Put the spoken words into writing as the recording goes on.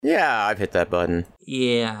Yeah, I've hit that button.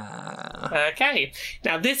 Yeah. Okay.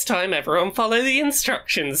 Now this time, everyone follow the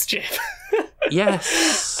instructions, Jim.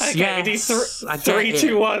 Yes. Okay, yes. we do I get 3, it.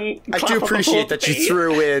 2, 1. I do appreciate that you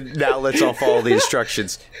threw in, now let's all follow the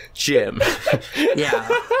instructions, Jim. Yeah.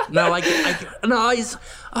 No, I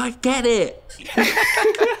get it.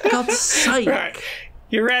 God's sake. Right.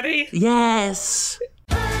 You ready? Yes.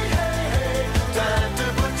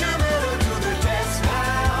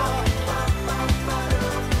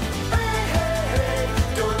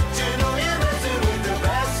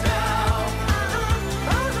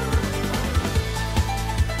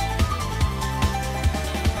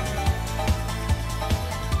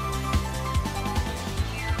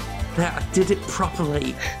 I did it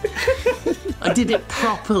properly. I did it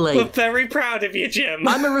properly. We're very proud of you, Jim.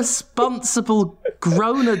 I'm a responsible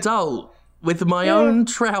grown adult with my own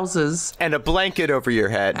trousers And a blanket over your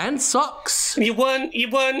head. and socks. You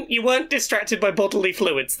weren't distracted by bodily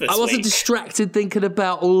fluids this I wasn't week. distracted thinking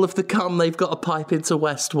about all of the cum they've got to pipe into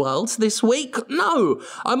Westworld this week. No,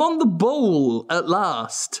 I'm on the ball at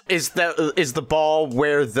last. Is the ball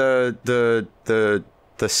where the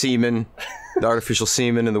semen, the artificial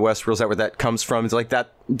semen in the Westworld, is that where that comes from? Is it like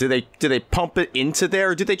that? Do they pump it into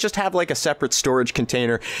there, or do they just have like a separate storage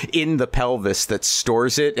container in the pelvis that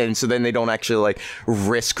stores it, and so then they don't actually like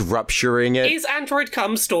risk rupturing it? Is android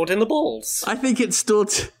cum stored in the balls? I think it's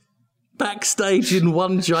stored backstage in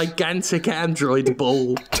one gigantic android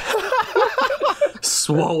ball.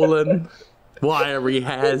 Swollen, wiry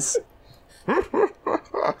hairs.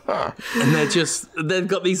 And they've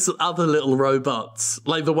got these other little robots,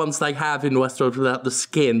 like the ones they have in Westworld without the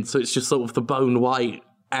skin, so it's just sort of the bone white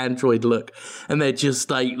android look, and they're just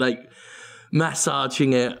like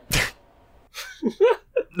massaging it.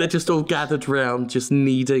 They're just all gathered round, just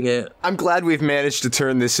kneading it. I'm glad we've managed to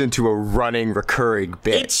turn this into a running, recurring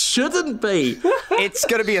bit. It shouldn't be. It's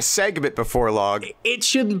going to be a segment before long. It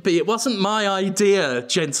shouldn't be. It wasn't my idea,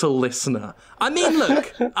 gentle listener. I mean,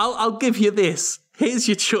 look, I'll give you this. Here's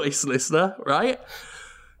your choice, listener, right?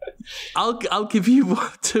 I'll give you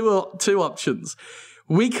two options.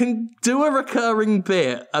 We can do a recurring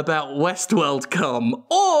bit about Westworld cum,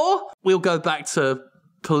 or we'll go back to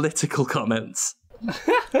political comments.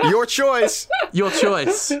 Your choice. Your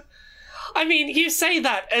choice. I mean, you say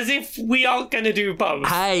that as if we aren't going to do both.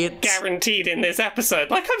 Hey, it's Guaranteed in this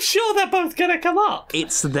episode. Like, I'm sure they're both going to come up.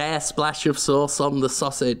 It's their splash of sauce on the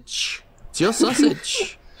sausage. It's your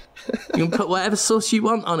sausage. You can put whatever sauce you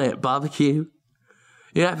want on it. Barbecue.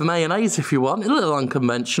 You have mayonnaise if you want. It's a little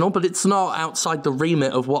unconventional, but it's not outside the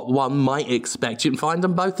remit of what one might expect. You can find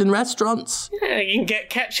them both in restaurants. Yeah, you can get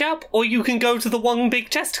ketchup, or you can go to the one big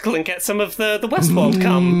testicle and get some of the Westworld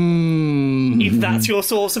cum. If that's your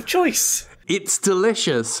source of choice. It's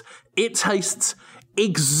delicious. It tastes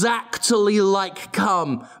exactly like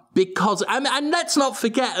cum. Because, and let's not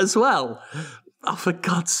forget as well, oh, for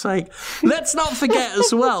God's sake. Let's not forget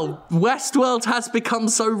as well, Westworld has become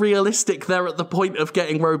so realistic they're at the point of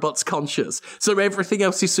getting robots conscious. So everything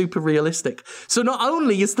else is super realistic. So not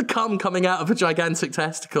only is the cum coming out of a gigantic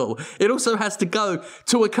testicle, it also has to go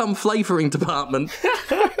to a cum flavouring department.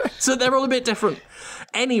 So they're all a bit different.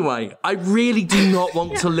 Anyway, I really do not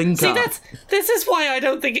want to link up. This is why I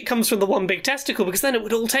don't think it comes from the one big testicle, because then it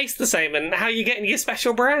would all taste the same, and how are you getting your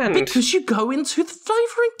special brand? Because you go into the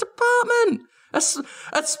flavouring department.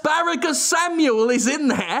 Asparagus Samuel is in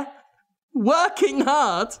there, working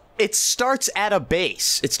hard. It starts at a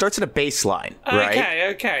base. It starts at a baseline, right?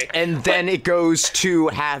 Okay. And then it goes to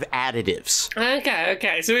have additives.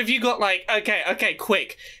 Okay. So if you got like, okay,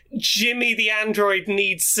 quick. Jimmy the android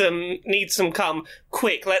needs some cum.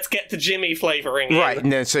 Quick, let's get the Jimmy flavoring in. Right,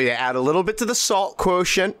 and then so you add a little bit to the salt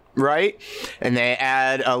quotient, right? And they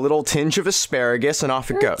add a little tinge of asparagus, and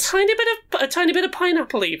off it goes. A tiny bit of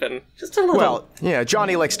pineapple, even. Just a little. Well, yeah,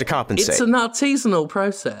 Johnny likes to compensate. It's an artisanal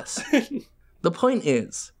process. The point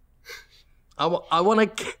is, I want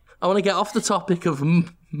to get off the topic of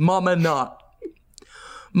Mama Nut.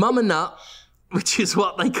 Mama Nut, which is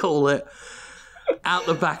what they call it, out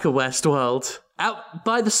the back of Westworld, out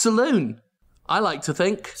by the saloon, I like to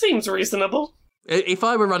think. Seems reasonable. If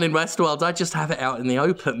I were running Westworld, I'd just have it out in the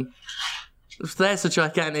open. There's a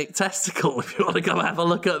gigantic testicle, if you want to go have a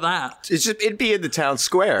look at that. It'd be in the town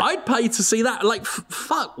square. I'd pay to see that. Like,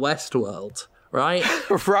 fuck Westworld, right?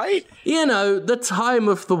 Right? You know, the time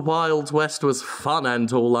of the Wild West was fun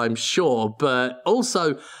and all, I'm sure, but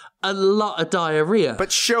also a lot of diarrhea.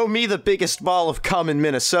 But show me the biggest ball of cum in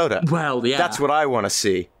Minnesota. Well, yeah. That's what I want to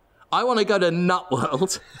see. I want to go to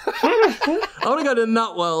Nutworld. I want to go to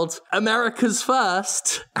Nutworld, America's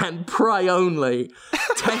first and prey only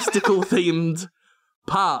testicle-themed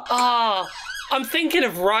park. Oh, I'm thinking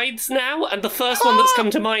of rides now, and the first one that's come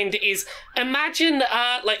to mind is imagine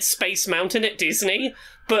like Space Mountain at Disney,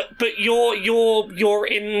 but you're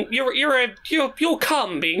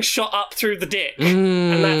cum being shot up through the dick,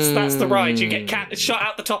 and that's the ride. You get shot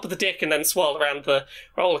out the top of the dick and then swirl around the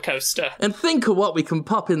roller coaster. And think of what we can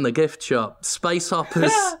pop in the gift shop: space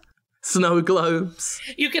hoppers, snow globes.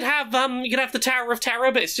 You could have the Tower of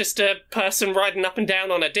Terror, but it's just a person riding up and down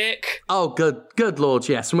on a dick. Oh, good lord,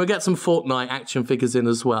 yes. And we'll get some Fortnite action figures in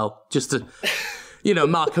as well, just to,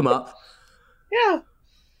 mark them up. Yeah.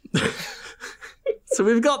 So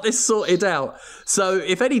we've got this sorted out. So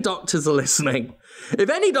if any doctors are listening, if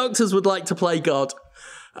any doctors would like to play God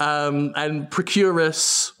and procure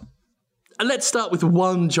us, and let's start with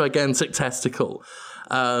one gigantic testicle,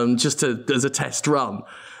 just as a test run.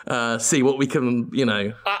 See what we can,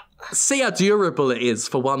 see how durable it is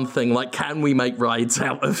for one thing. Like, can we make rides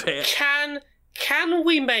out of it? Can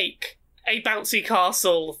we make a bouncy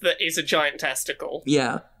castle that is a giant testicle?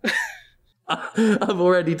 Yeah. I've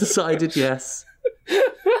already decided yes.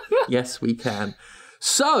 Yes, we can.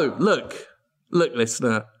 So, look,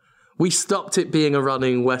 listener. We stopped it being a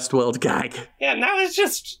running Westworld gag. Yeah, now it's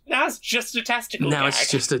just a testicle Now gag. it's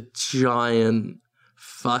just a giant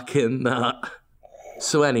fucking nut.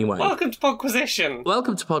 So anyway, welcome to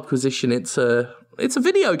Podquisition. It's a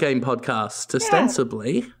video game podcast,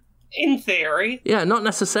 ostensibly. In theory. Yeah, not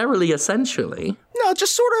necessarily essentially. No,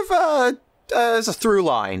 just sort of as a through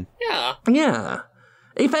line. Yeah. Yeah.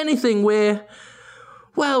 If anything, we're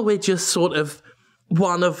just sort of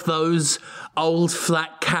one of those old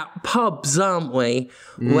flat cap pubs, aren't we?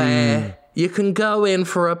 Where you can go in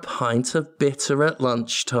for a pint of bitter at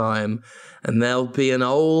lunchtime, and there'll be an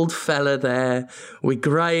old fella there with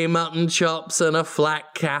grey mutton chops and a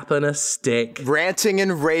flat cap and a stick. Ranting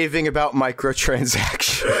and raving about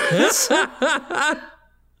microtransactions.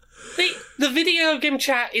 The video game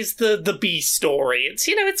chat is the B story. It's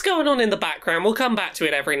it's going on in the background. We'll come back to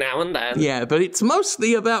it every now and then. Yeah, but it's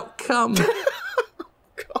mostly about cum.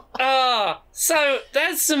 So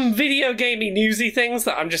there's some video gamey newsy things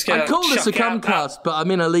that I'm just gonna. I call this a chuck out. cumcast, but I'm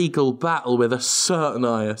in a legal battle with a certain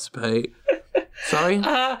ISP. Sorry?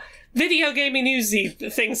 Video gamey newsy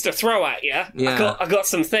things to throw at you. Yeah. I got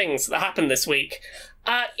some things that happened this week.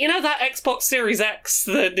 That Xbox Series X,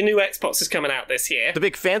 the new Xbox is coming out this year. The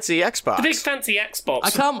big fancy Xbox. The big fancy Xbox.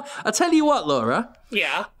 I tell you what, Laura.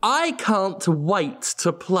 Yeah. I can't wait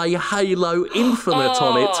to play Halo Infinite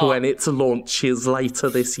on it when it launches later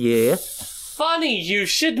this year. Funny, you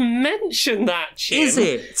should mention that, Jim. Is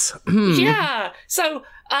it? Yeah. So,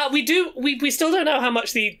 we still don't know how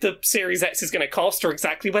much the Series X is going to cost or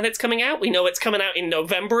exactly when it's coming out. We know it's coming out in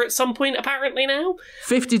November at some point, apparently now.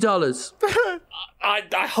 $50.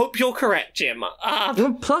 I hope you're correct, Jim.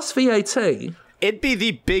 Plus VAT. It'd be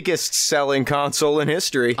the biggest selling console in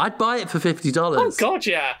history. I'd buy it for $50. Oh, God,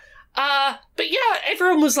 yeah. But yeah,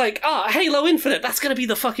 everyone was like, Halo Infinite, that's going to be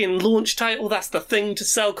the fucking launch title. That's the thing to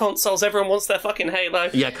sell consoles. Everyone wants their fucking Halo.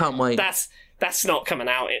 Yeah, can't wait. That's not coming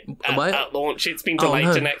out at launch. It's been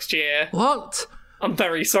delayed to next year. What? I'm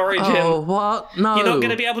very sorry, Jim. Oh, what? No. You're not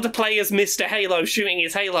going to be able to play as Mr. Halo shooting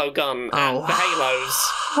his Halo gun at the Halos.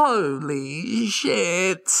 Holy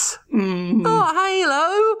shit.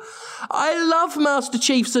 Oh, Halo. I love Master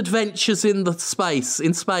Chief's adventures in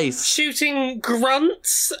space. Shooting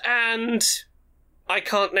grunts, and I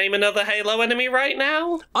can't name another Halo enemy right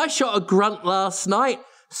now. I shot a grunt last night.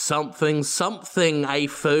 Something, a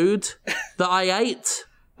food that I ate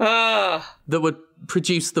that would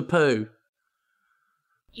produce the poo.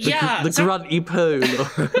 Yeah. The grunty poo.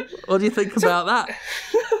 What do you think about that?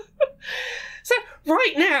 So,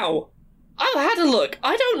 right now, I've had a look.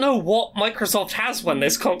 I don't know what Microsoft has when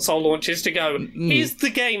this console launches to go, here's the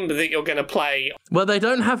game that you're going to play. Well, they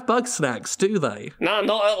don't have bug snacks, do they? No,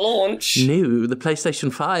 not at launch. No, the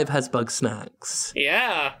PlayStation 5 has bug snacks.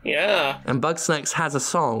 Yeah. And bug snacks has a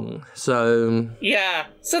song, so... Yeah,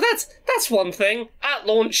 so that's one thing. At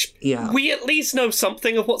launch, we at least know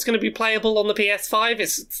something of what's going to be playable on the PS5.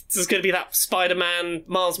 There's going to be that Spider-Man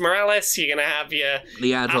Miles Morales. You're going to have your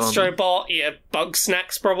Astro Bot, your bug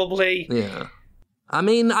snacks probably. Yeah. I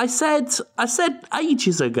mean, I said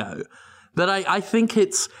ages ago that I think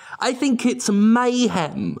it's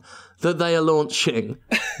mayhem that they are launching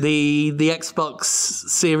the Xbox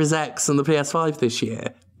Series X and the PS5 this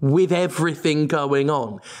year with everything going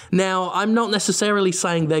on. Now, I'm not necessarily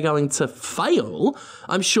saying they're going to fail.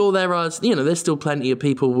 I'm sure there's still plenty of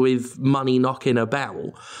people with money knocking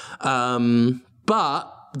about.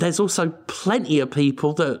 But there's also plenty of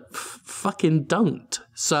people that fucking don't.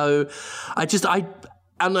 So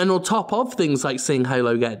and on top of things like seeing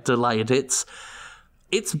Halo get delayed, it's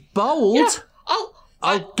bold. Yeah.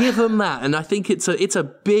 I'll give them that, and I think it's a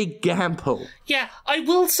big gamble. Yeah, I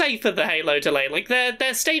will say for the Halo delay, like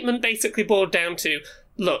their statement basically boiled down to,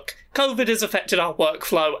 look, COVID has affected our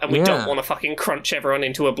workflow, and we don't want to fucking crunch everyone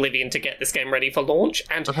into oblivion to get this game ready for launch.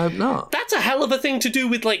 And I hope not. That's a hell of a thing to do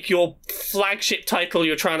with, like, your flagship title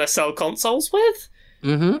you're trying to sell consoles with.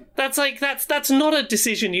 Mm-hmm. That's not a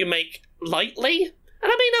decision you make lightly.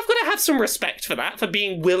 And I mean, I've got to have some respect for that, for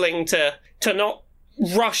being willing to not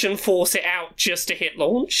rush and force it out just to hit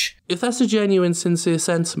launch. If that's a genuine, sincere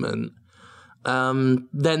sentiment, then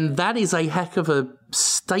that is a heck of a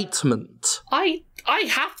statement. I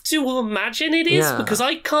have to imagine it is, because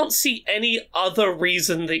I can't see any other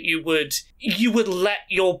reason that you would let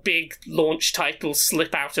your big launch title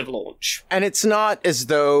slip out of launch. And it's not as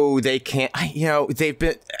though they can't,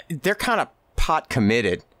 they're kind of pot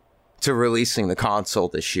committed to releasing the console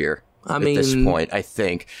this year. At this point, I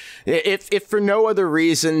think. If for no other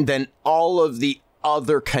reason than all of the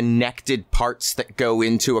other connected parts that go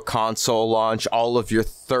into a console launch, all of your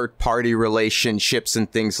third-party relationships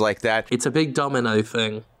and things like that. It's a big domino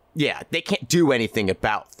thing. Yeah, they can't do anything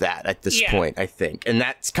about that at this point, I think. And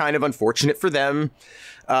that's kind of unfortunate for them.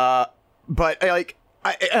 But, like,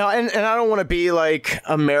 I don't want to be, like,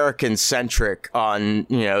 American-centric on,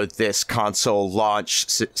 this console launch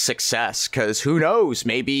success, because who knows?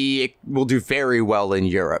 Maybe it will do very well in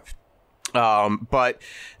Europe. But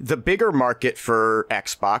the bigger market for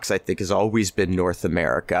Xbox, I think, has always been North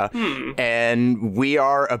America. And we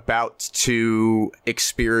are about to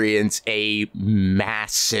experience a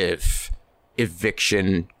massive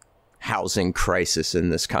eviction housing crisis in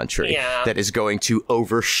this country that is going to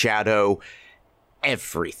overshadow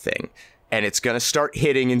everything. And it's going to start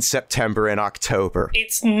hitting in September and October.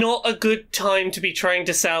 It's not a good time to be trying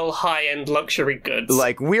to sell high-end luxury goods.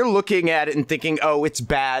 Like, we're looking at it and thinking, oh, it's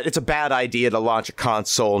bad. It's a bad idea to launch a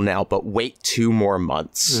console now, but wait 2 more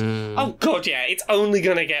months. Oh, God, yeah. It's only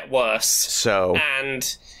going to get worse. So.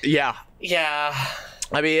 And. Yeah. Yeah.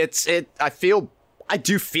 I mean, I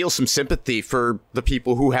do feel some sympathy for the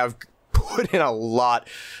people who have put in a lot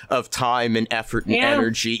of time and effort and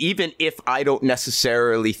energy, even if I don't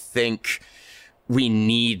necessarily think we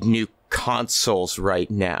need new consoles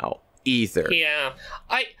right now either. Yeah.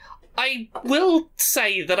 I will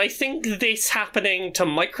say that I think this happening to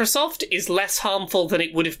Microsoft is less harmful than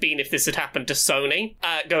it would have been if this had happened to Sony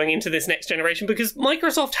going into this next generation, because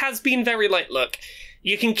Microsoft has been very like, look,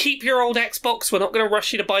 you can keep your old Xbox. We're not going to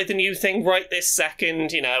rush you to buy the new thing right this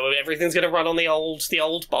second. Everything's going to run on the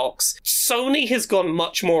old box. Sony has gone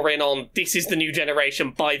much more in on, this is the new generation,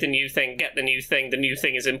 buy the new thing, get the new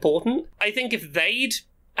thing is important. I think if they'd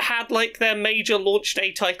had, like, their major launch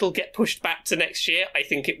day title get pushed back to next year, I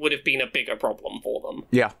think it would have been a bigger problem for them.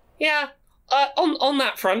 Yeah. Yeah. On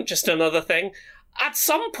that front, just another thing. At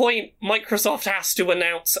some point, Microsoft has to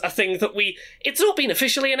announce a thing that it's not been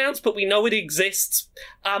officially announced, but we know it exists.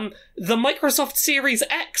 The Microsoft Series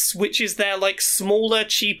X, which is their, like, smaller,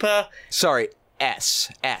 cheaper... Sorry,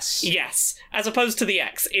 S. Yes, as opposed to the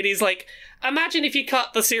X. It is like, imagine if you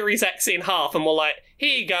cut the Series X in half and were like,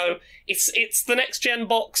 here you go, it's the next gen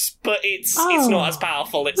box, but it's not as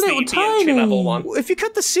powerful. It's the entry level one. If you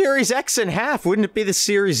cut the Series X in half, wouldn't it be the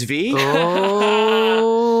Series V?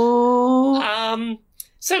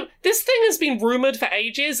 So this thing has been rumored for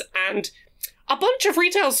ages, and a bunch of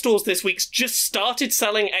retail stores this week just started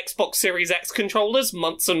selling Xbox Series X controllers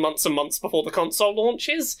months and months and months before the console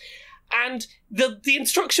launches. And the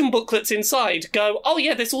instruction booklets inside go, oh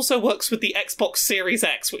yeah, this also works with the Xbox Series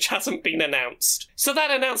X, which hasn't been announced. So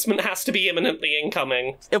that announcement has to be imminently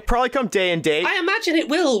incoming. It'll probably come day and date. I imagine it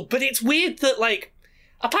will, but it's weird that, like,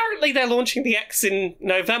 apparently they're launching the X in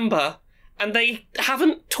November, and they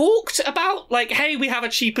haven't talked about, like, hey, we have a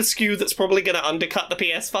cheaper SKU that's probably going to undercut the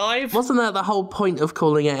PS5. Wasn't that the whole point of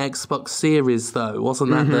calling it Xbox Series, though?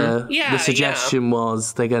 Wasn't that the suggestion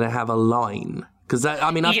was they're going to have a line? Because,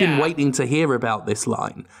 I've been waiting to hear about this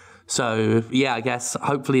line. So, yeah, I guess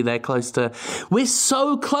hopefully they're close to... We're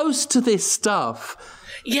so close to this stuff.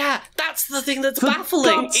 Yeah, that's the thing that's baffling.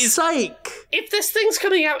 For God's sake! If this thing's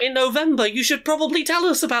coming out in November, you should probably tell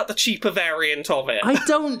us about the cheaper variant of it. I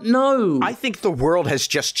don't know. I think the world has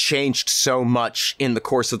just changed so much in the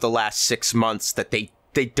course of the last 6 months that they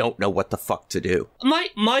don't know what the fuck to do.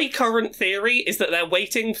 My current theory is that they're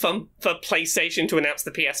waiting for PlayStation to announce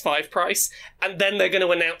the PS5 price, and then they're going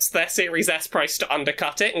to announce their Series S price to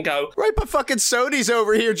undercut it and go... Right, but fucking Sony's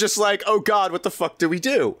over here just like, oh god, what the fuck do we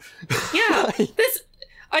do? Yeah,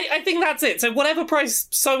 I think that's it. So whatever price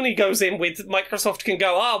Sony goes in with, Microsoft can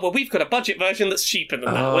go, well, we've got a budget version that's cheaper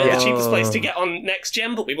than that. We're the cheapest place to get on next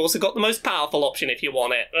gen, but we've also got the most powerful option if you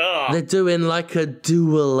want it. Ugh. They're doing like a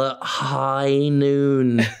duel at high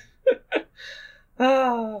noon.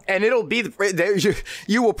 And it'll be...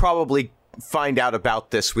 You will probably find out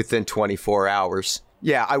about this within 24 hours.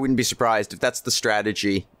 Yeah, I wouldn't be surprised if that's the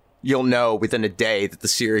strategy. You'll know within a day that the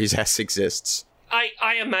Series S exists.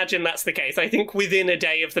 I imagine that's the case. I think within a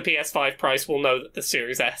day of the PS5 price, we'll know that the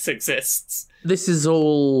Series S exists. This is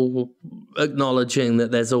all acknowledging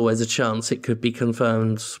that there's always a chance it could be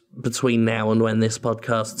confirmed between now and when this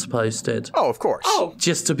podcast's posted. Oh, of course. Oh.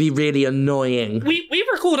 Just to be really annoying. We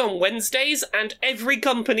record on Wednesdays, and every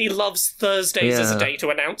company loves Thursdays as a day to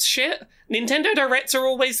announce shit. Nintendo Directs are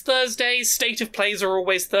always Thursdays, State of Plays are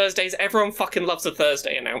always Thursdays. Everyone fucking loves a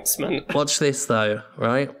Thursday announcement. Watch this, though,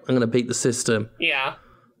 right? I'm going to beat the system. Yeah.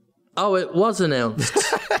 Oh, it was announced.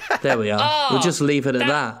 There we are. We'll just leave it at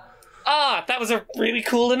that. That was a really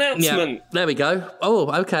cool announcement. Yeah, there we go.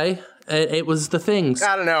 Oh, okay. It was the things.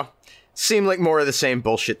 I don't know. Seemed like more of the same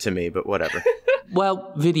bullshit to me, but whatever.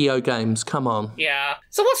 Well, video games, come on. Yeah.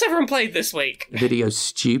 So what's everyone played this week? Video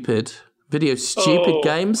stupid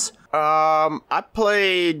games. I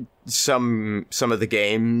played some of the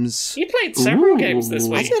games. You played several games this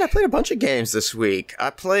week. I did. I played a bunch of games this week. I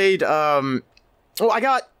played, I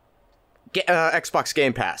got Xbox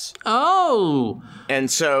Game Pass. Oh! And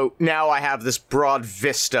so now I have this broad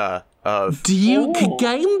vista of...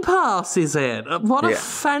 Game Pass, is it? What a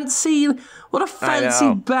fancy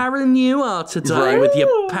baron you are today, with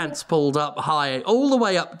your pants pulled up high, all the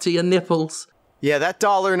way up to your nipples. Yeah, that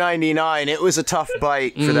 $1.99, it was a tough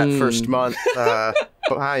bite for that first month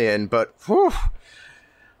buy-in, but whew.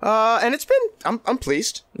 And it's been, I'm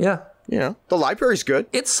pleased. Yeah. You know, the library's good.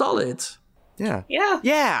 It's solid. Yeah. Yeah.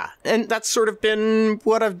 Yeah. And that's sort of been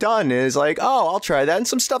what I've done is like, I'll try that. And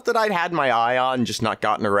some stuff that I'd had my eye on, just not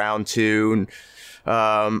gotten around to.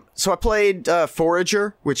 And, so I played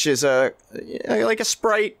Forager, which is like a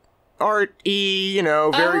sprite art-y,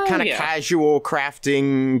 very kind of casual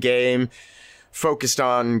crafting game focused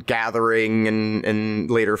on gathering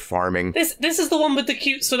and later farming. This is the one with the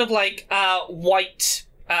cute sort of like white...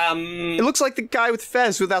 It looks like the guy with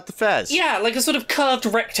Fez without the Fez. Yeah, like a sort of curved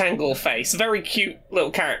rectangle face. Very cute little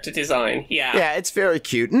character design. Yeah. Yeah, it's very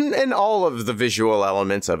cute. And all of the visual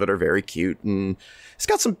elements of it are very cute. And it's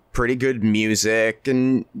got some pretty good music.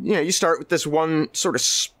 And, you start with this one sort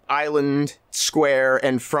of island square.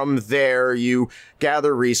 And from there, you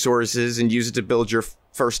gather resources and use it to build your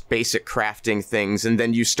first basic crafting things, and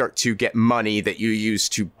then you start to get money that you use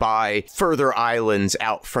to buy further islands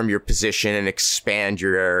out from your position and expand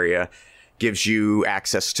your area. Gives you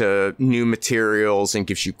access to new materials and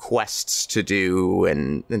gives you quests to do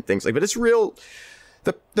and things like that. But it's real...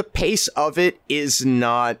 The pace of it is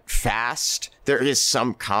not fast. There is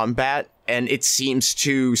some combat, and it seems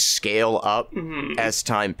to scale up as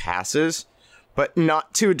time passes, but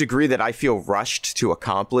not to a degree that I feel rushed to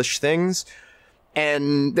accomplish things.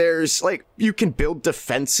 And there's, you can build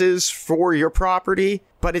defenses for your property,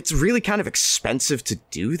 but it's really kind of expensive to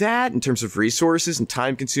do that in terms of resources and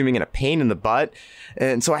time-consuming and a pain in the butt.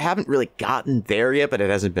 And so I haven't really gotten there yet, but it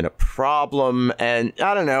hasn't been a problem. And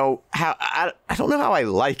I don't know how I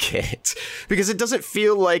like it, because it doesn't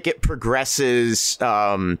feel like it progresses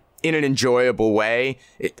in an enjoyable way.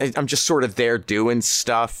 I'm just sort of there doing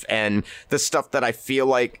stuff, and the stuff that I feel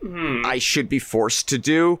like I should be forced to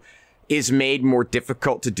do is made more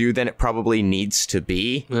difficult to do than it probably needs to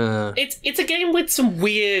be. It's a game with some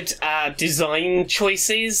weird design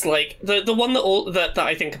choices. Like the one that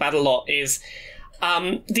I think about a lot is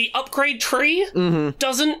the upgrade tree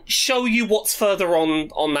doesn't show you what's further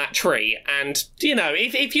on that tree. And,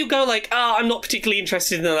 if you go like, I'm not particularly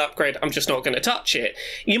interested in that upgrade, I'm just not going to touch it,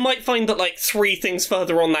 you might find that 3 things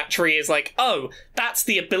further on that tree is like, that's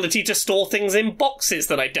the ability to store things in boxes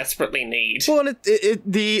that I desperately need. Well, and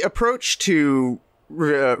the approach to,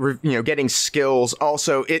 getting skills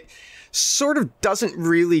also, it sort of doesn't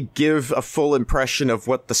really give a full impression of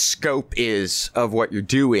what the scope is of what you're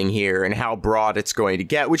doing here and how broad it's going to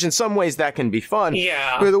get, which in some ways that can be fun.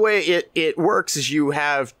 Yeah. But the way it works is you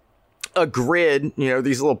have a grid,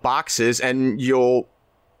 these little boxes, and you'll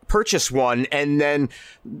purchase one, and then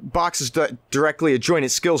boxes directly adjoining,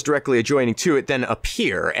 skills directly adjoining to it then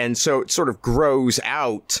appear. And so it sort of grows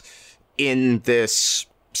out in this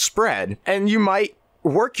spread. And you might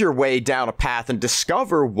work your way down a path and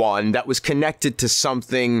discover one that was connected to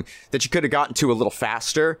something that you could have gotten to a little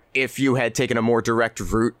faster if you had taken a more direct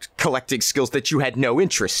route collecting skills that you had no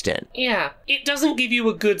interest in. Yeah. It doesn't give you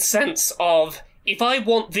a good sense of if I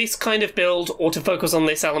want this kind of build or to focus on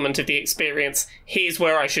this element of the experience, here's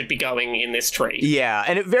where I should be going in this tree. Yeah,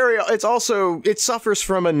 and it suffers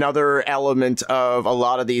from another element of a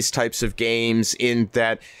lot of these types of games in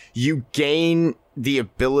that you gain the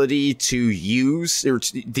ability to use,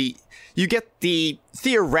 you get the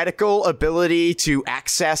theoretical ability to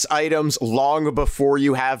access items long before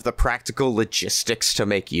you have the practical logistics to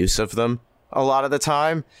make use of them a lot of the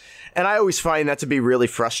time. And I always find that to be really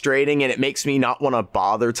frustrating, and it makes me not want to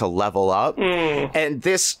bother to level up. And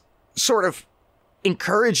this sort of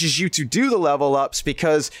encourages you to do the level ups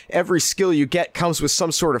because every skill you get comes with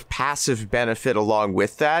some sort of passive benefit along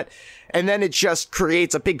with that. And then it just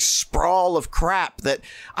creates a big sprawl of crap that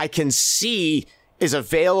I can see is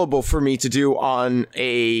available for me to do on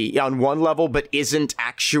one level, but isn't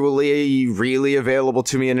actually really available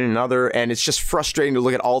to me in another. And it's just frustrating to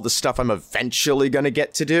look at all the stuff I'm eventually going to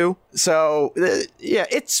get to do. So yeah,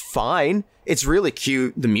 it's fine. It's really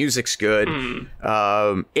cute. The music's good.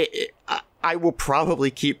 I will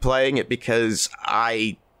probably keep playing it because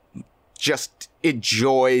I just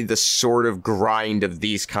enjoy the sort of grind of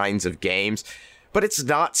these kinds of games, but it's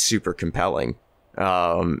not super compelling.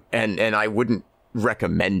 And I wouldn't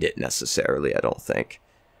recommend it necessarily, I don't think.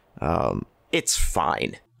 It's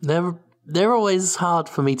fine. They're always hard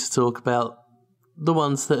for me to talk about the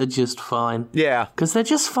ones that are just fine. Yeah. Because they're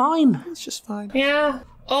just fine. It's just fine. Yeah.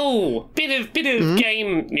 Oh, bit of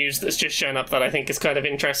game news that's just shown up that I think is kind of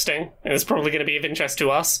interesting, and it's probably going to be of interest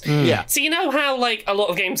to us. Yeah. So you know how, like, a lot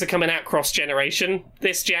of games are coming out cross-generation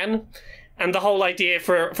this gen? And the whole idea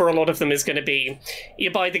for a lot of them is going to be, you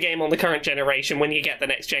buy the game on the current generation, when you get the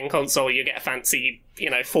next-gen console, you get a fancy,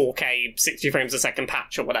 4K, 60 frames a second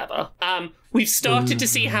patch or whatever. We've started to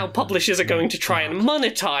see how publishers are going to try and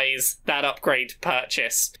monetize that upgrade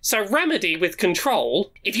purchase. So Remedy with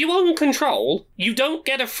Control, if you own Control, you don't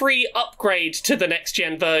get a free upgrade to the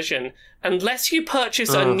next-gen version unless you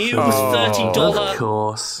purchase a new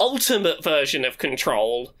 $30 Ultimate version of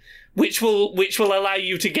Control, which will allow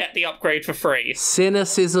you to get the upgrade for free.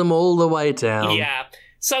 Cynicism all the way down. Yeah.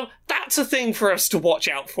 So that's a thing for us to watch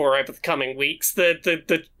out for over the coming weeks.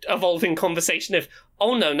 The evolving conversation of,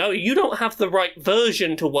 oh no, you don't have the right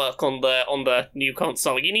version to work on the new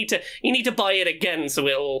console. You need to buy it again so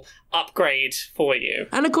it'll upgrade for you.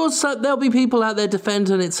 And of course, there'll be people out there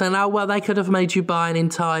defending it, saying, oh well, they could have made you buy an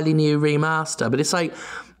entirely new remaster. But it's like,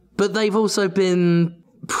 but they've also been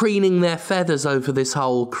preening their feathers over this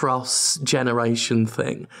whole cross-generation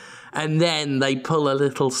thing. And then they pull a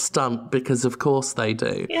little stunt because of course they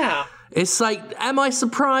do. Yeah. It's like, am I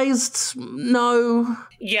surprised? No.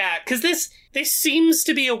 Yeah, because this seems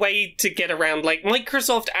to be a way to get around, like,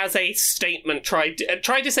 Microsoft as a statement tried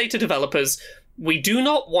to say to developers, we do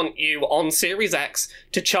not want you on Series X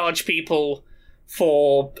to charge people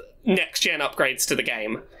for next-gen upgrades to the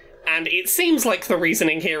game. And it seems like the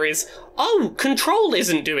reasoning here is, oh, Control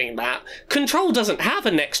isn't doing that. Control doesn't have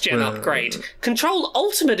a next-gen upgrade. Control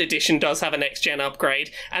Ultimate Edition does have a next-gen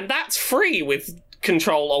upgrade, and that's free with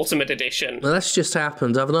Control Ultimate Edition. Well, that's just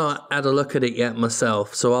happened. I've not had a look at it yet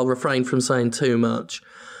myself, so I'll refrain from saying too much.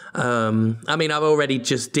 I mean, I've already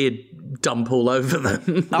just did dump all over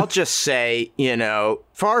them. I'll just say,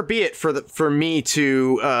 far be it for me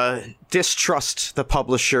to distrust the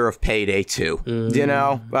publisher of Payday 2.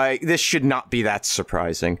 Like, this should not be that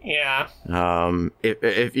surprising. Yeah.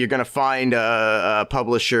 If you're gonna find a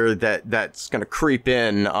publisher that's gonna creep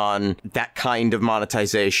in on that kind of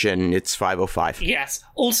monetization, it's 505. Yes.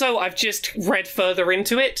 Also, I've just read further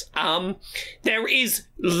into it. There is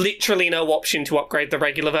literally no option to upgrade the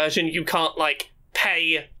regular version. You can't,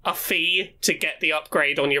 pay a fee to get the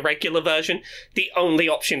upgrade on your regular version. The only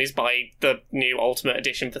option is buy the new Ultimate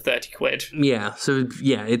Edition for 30 quid. Yeah, so,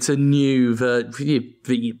 it's a new fucking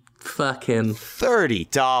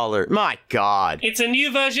 $30. My God. It's a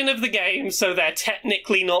new version of the game, so they're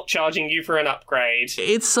technically not charging you for an upgrade.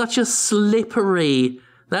 It's such a slippery...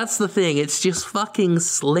 That's the thing. It's just fucking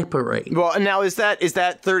slippery. Well, now is that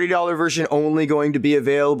 $30 version only going to be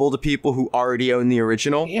available to people who already own the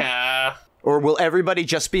original? Yeah. Or will everybody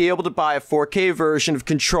just be able to buy a 4K version of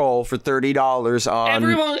Control for $30 on...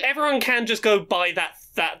 Everyone can just go buy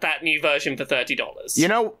that new version for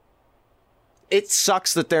 $30. It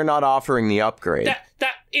sucks that they're not offering the upgrade.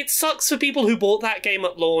 It sucks for people who bought that game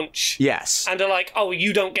at launch. Yes. And are like, oh,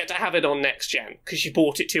 you don't get to have it on next gen because you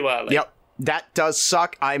bought it too early. Yep. That does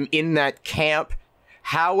suck. I'm in that camp.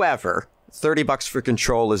 However, $30 for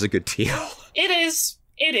Control is a good deal. It is.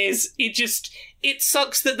 It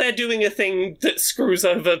sucks that they're doing a thing that screws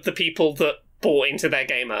over the people that bought into their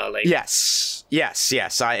game early. Yes.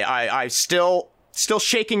 I still Still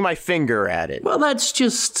shaking my finger at it. Well, that's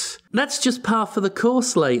just par for the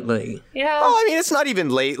course lately. Yeah. Oh, I mean, it's not even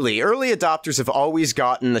lately. Early adopters have always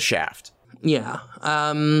gotten the shaft. Yeah.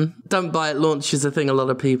 Don't buy at launch is a thing a lot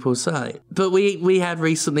of people say. But we had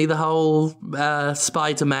recently the whole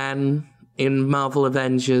Spider-Man in Marvel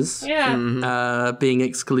Avengers being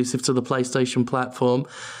exclusive to the PlayStation platform.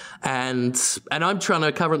 And I'm trying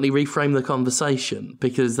to currently reframe the conversation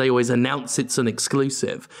because they always announce it's an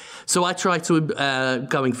exclusive. So I try to,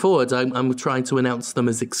 going forward, I'm trying to announce them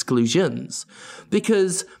as exclusions.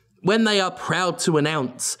 Because when they are proud to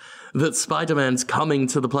announce that Spider-Man's coming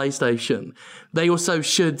to the PlayStation, they also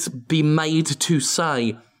should be made to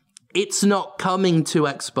say, it's not coming to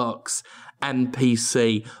Xbox and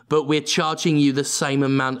PC, but we're charging you the same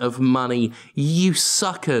amount of money, you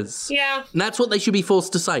suckers. Yeah. And that's what they should be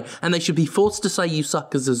forced to say. And they should be forced to say you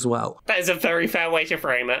suckers as well. That is a very fair way to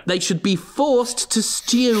frame it. They should be forced to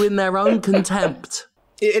stew in their own contempt.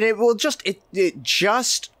 And it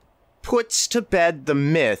just puts to bed the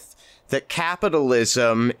myth that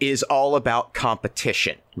capitalism is all about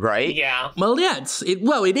competition, right? Yeah. Well, yeah,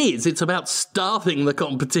 it is. It's about starving the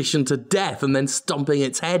competition to death and then stomping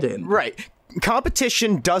its head in. Right.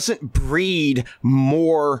 Competition doesn't breed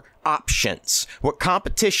more options. What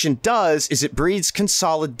competition does is it breeds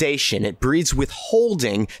consolidation. It breeds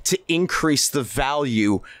withholding to increase the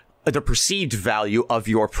value, the perceived value of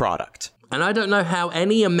your product. And I don't know how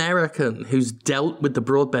any American who's dealt with the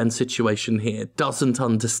broadband situation here doesn't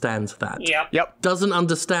understand that. Yep. Doesn't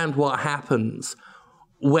understand what happens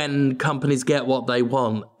when companies get what they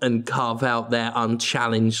want and carve out their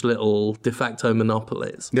unchallenged little de facto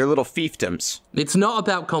monopolies. They're little fiefdoms. It's not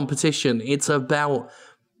about competition. It's about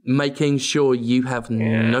making sure you have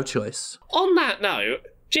no choice. On that note,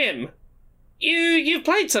 Jim, you've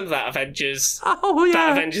played some of that Avengers. Oh, yeah.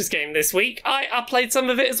 That Avengers game this week. I played some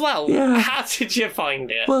of it as well. Yeah. How did you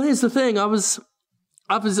find it? Well, here's the thing.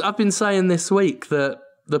 I've been saying this week that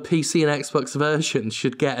the PC and Xbox version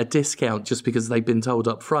should get a discount just because they've been told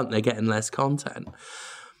up front they're getting less content.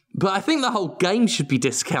 But I think the whole game should be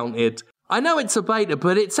discounted. I know it's a beta,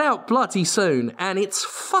 but it's out bloody soon, and it's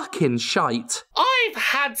fucking shite. I've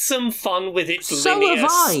had some fun with its linear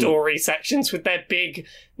story sections with their big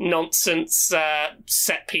nonsense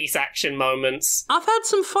set-piece action moments. I've had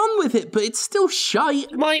some fun with it, but it's still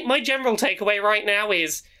shite. My general takeaway right now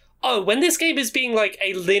is, when this game is being like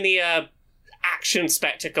a linear action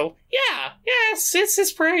spectacle,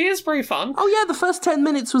 it's pretty fun. Oh yeah, the first 10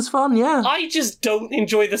 minutes was fun, yeah. I just don't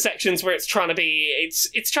enjoy the sections where it's trying to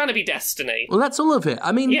be Destiny. Well, that's all of it.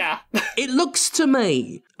 I mean, yeah. It looks to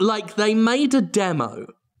me like they made a demo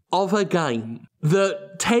of a game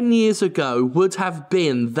that 10 years ago would have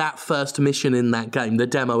been that first mission in that game, the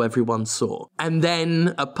demo everyone saw. And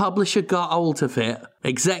then a publisher got hold of it,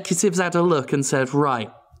 executives had a look and said,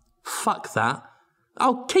 right, fuck that.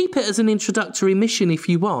 I'll keep it as an introductory mission if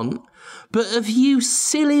you want, but have you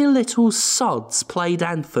silly little sods played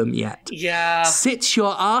Anthem yet? Yeah. Sit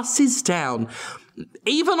your asses down.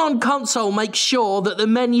 Even on console, make sure that the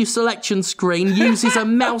menu selection screen uses a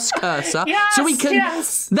mouse cursor so we can...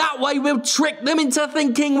 That way we'll trick them into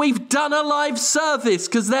thinking we've done a live service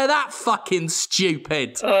because they're that fucking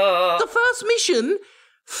stupid. The first mission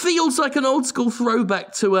feels like an old school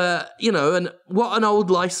throwback to what an old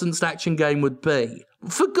licensed action game would be.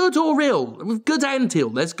 For good or ill. Good and ill.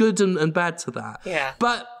 There's good and bad to that. Yeah.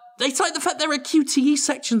 But they take the fact there are QTE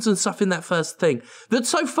sections and stuff in that first thing that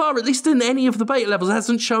so far, at least in any of the beta levels,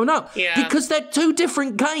 hasn't shown up. Yeah. Because they're two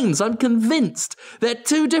different games. I'm convinced. They're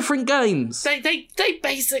two different games. They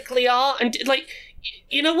basically are. And,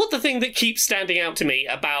 you know what the thing that keeps standing out to me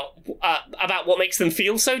about what makes them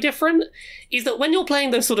feel so different is that when you're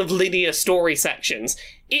playing those sort of linear story sections,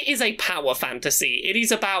 it is a power fantasy. It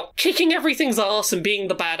is about kicking everything's ass and being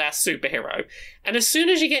the badass superhero. And as soon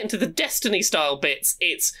as you get into the Destiny-style bits,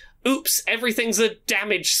 it's, oops, everything's a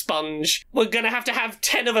damage sponge. We're gonna have to have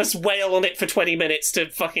 10 of us wail on it for 20 minutes to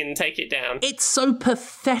fucking take it down. It's so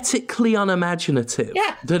pathetically unimaginative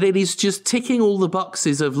that it is just ticking all the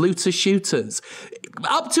boxes of looter shooters,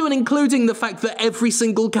 up to and including the fact that every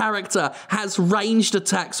single character has ranged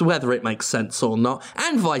attacks, whether it makes sense or not,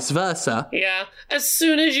 and vice versa. Yeah, as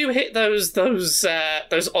soon as you hit those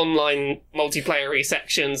online multiplayer-y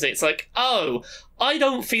sections, it's like, I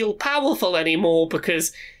don't feel powerful anymore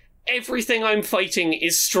because everything I'm fighting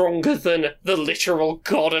is stronger than the literal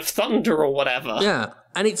god of thunder or whatever. Yeah,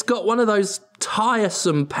 and it's got one of those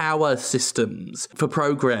tiresome power systems for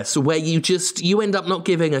progress where you end up not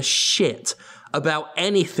giving a shit about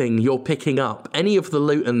anything you're picking up, any of the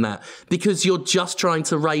loot and that, because you're just trying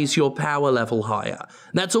to raise your power level higher.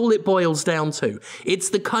 That's all it boils down to. It's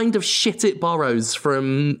the kind of shit it borrows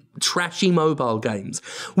from trashy mobile games,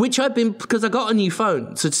 which because I got a new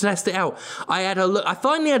phone to test it out, I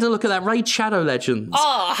finally had a look at that Raid Shadow Legends.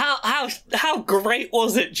 Oh, how great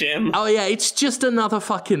was it, Jim? Oh yeah, it's just another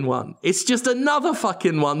fucking one. It's just another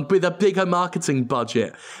fucking one with a bigger marketing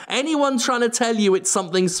budget. Anyone trying to tell you it's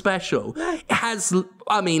something special has,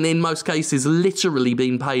 I mean, in most cases, literally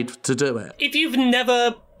been paid to do it. If you've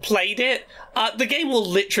never played it, the game will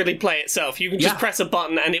literally play itself. You can just press a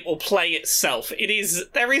button and it will play itself.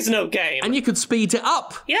 There is no game. And you could speed it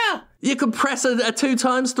up. Yeah. You could press it 2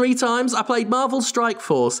 times, 3 times. I played Marvel Strike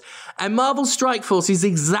Force, and Marvel Strike Force is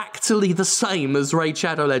exactly the same as Raid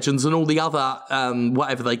Shadow Legends and all the other,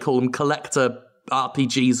 whatever they call them, collector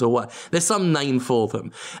RPGs or what. There's some name for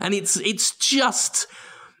them. And it's just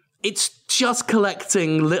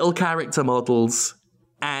collecting little character models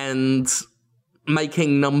and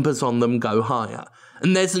making numbers on them go higher.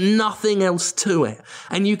 And there's nothing else to it.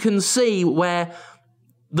 And you can see where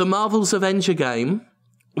the Marvel's Avenger game,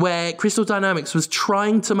 where Crystal Dynamics was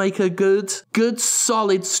trying to make a good,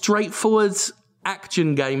 solid, straightforward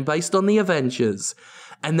action game based on the Avengers,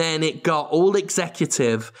 and then it got all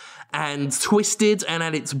executive and twisted and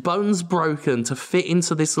had its bones broken to fit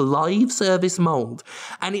into this live service mold.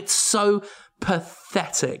 And it's so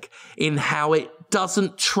pathetic in how it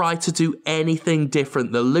doesn't try to do anything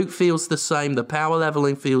different. The loot feels the same, the power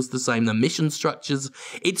leveling feels the same, the mission structures,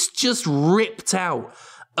 it's just ripped out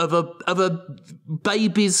of a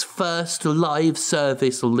baby's first live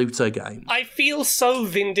service looter game. I feel so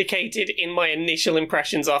vindicated in my initial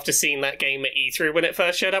impressions after seeing that game at E3 when it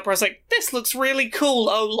first showed up, where I was like, this looks really cool.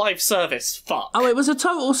 Oh, live service. Fuck. Oh, it was a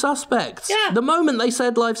total suspect. Yeah. The moment they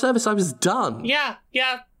said live service, I was done. Yeah.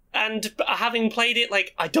 And having played it,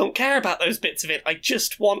 I don't care about those bits of it. I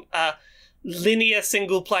just want a linear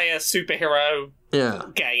single-player superhero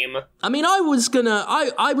game. I mean, I was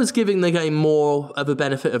giving the game more of a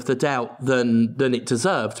benefit of the doubt than it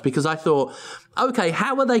deserved, because I thought, okay,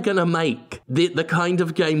 how are they going to make the kind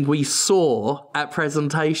of game we saw at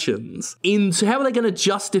presentations how are they going to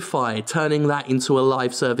justify turning that into a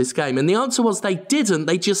live service game? And the answer was they didn't.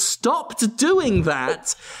 They just stopped doing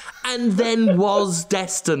that. And then was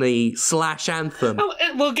Destiny / Anthem. Oh,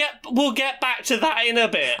 we'll get back to that in a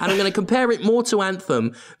bit. And I'm going to compare it more to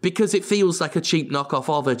Anthem because it feels like a cheap knockoff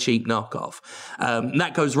of a cheap knockoff.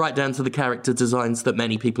 That goes right down to the character designs that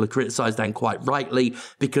many people have criticised, and quite rightly,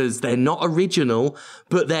 because they're not original,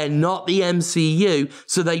 but they're not the MCU,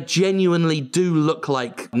 so they genuinely do look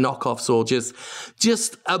like knockoffs or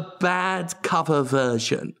just a bad cover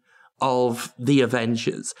version of the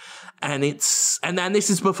Avengers. And and this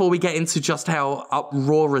is before we get into just how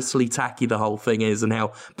uproariously tacky the whole thing is and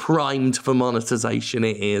how primed for monetization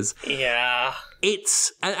it is. Yeah.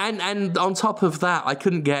 And on top of that, I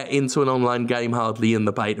couldn't get into an online game hardly in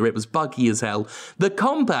the beta. It was buggy as hell. The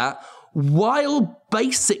combat, while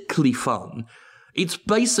basically fun, it's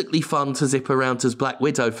basically fun to zip around as Black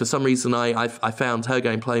Widow. For some reason, I found her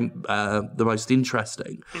gameplay the most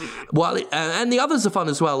interesting. And the others are fun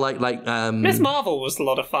as well. Like Ms. Marvel was a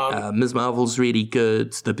lot of fun. Ms. Marvel's really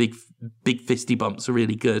good. The big fisty bumps are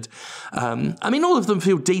really good. I mean, all of them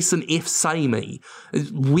feel decent if samey,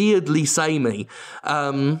 weirdly samey.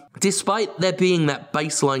 Despite there being that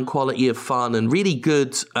baseline quality of fun and really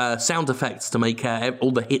good sound effects to make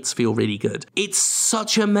all the hits feel really good. It's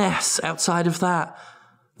such a mess outside of that.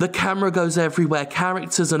 The camera goes everywhere.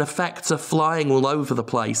 Characters and effects are flying all over the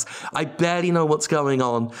place. I barely know what's going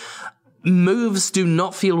on. Moves do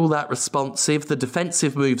not feel all that responsive. The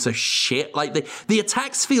defensive moves are shit. The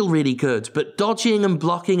attacks feel really good, but dodging and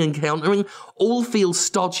blocking and countering all feel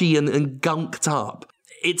stodgy and gunked up.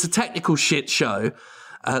 It's a technical shit show.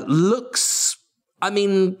 It's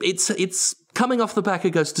coming off the back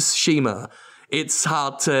of Ghost of Tsushima. It's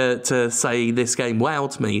hard to say this game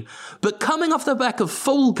wowed me. But coming off the back of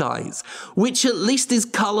Fall Guys, which at least is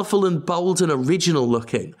colourful and bold and original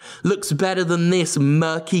looking, looks better than this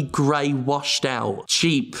murky, grey, washed out,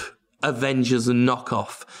 cheap Avengers and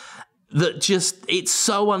knockoff. It's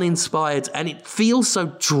so uninspired and it feels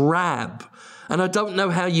so drab. And I don't know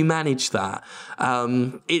how you manage that.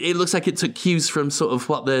 It looks like it took cues from sort of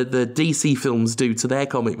what the DC films do to their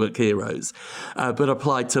comic book heroes, but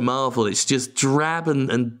applied to Marvel. It's just drab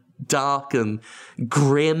and dark and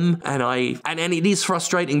grim, and it is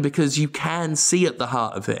frustrating because you can see at the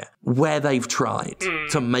heart of it where they've tried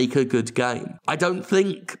to make a good game. I don't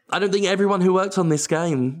think everyone who worked on this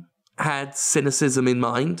game had cynicism in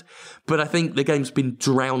mind, but I think the game's been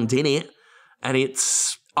drowned in it. And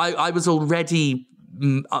it's I was already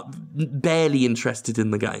barely interested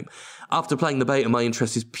in the game. After playing the beta, my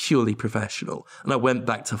interest is purely professional, and I went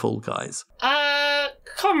back to Fall Guys.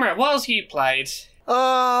 Comrade, what else you played?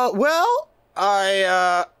 Well,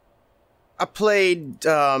 I played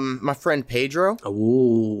my friend Pedro.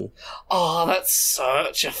 Ooh. Oh, that's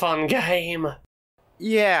such a fun game.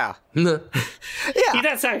 Yeah. Yeah. You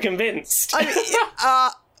don't sound convinced.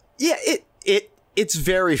 Yeah, it's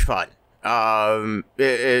very fun. I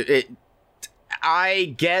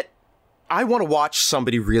want to watch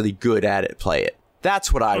somebody really good at it play it.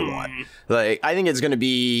 That's what I want. Like, I think it's going to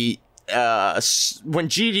be when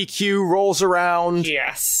GDQ rolls around,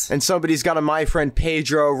 yes, and somebody's got a My Friend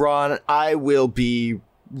Pedro run, I will be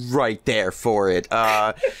right there for it.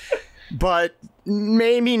 But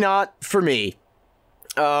maybe not for me.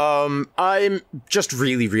 I'm just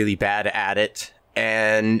really, really bad at it.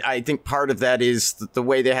 And I think part of that is the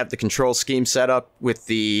way they have the control scheme set up, with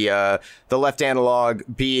the left analog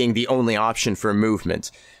being the only option for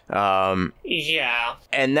movement. Yeah.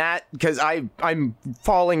 And that, because I'm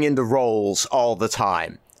falling into roles all the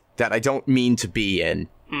time that I don't mean to be in.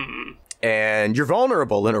 And you're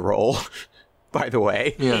vulnerable in a role, by the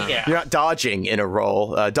way. Yeah. You're not dodging in a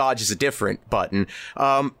role. Dodge is a different button.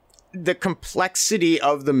 The complexity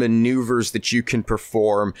of the maneuvers that you can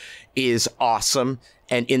perform is awesome.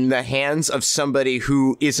 And in the hands of somebody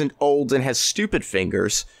who isn't old and has stupid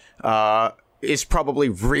fingers, is probably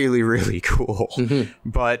really, really cool.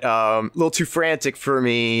 But a little too frantic for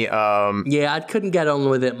me. Yeah, I couldn't get on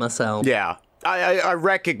with it myself. Yeah. I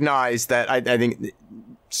recognize that I think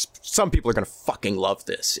some people are going to fucking love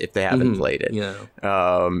this if they haven't played it. Yeah.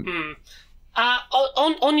 On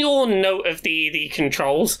your note of the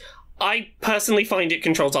controls, I personally find it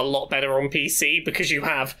controls a lot better on PC because you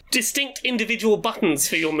have distinct individual buttons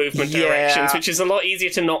for your movement directions, which is a lot easier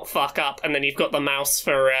to not fuck up, and then you've got the mouse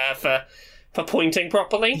for pointing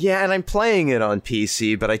properly. Yeah, and I'm playing it on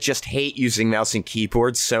PC, but I just hate using mouse and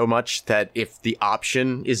keyboard so much that if the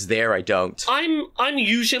option is there, I don't. I'm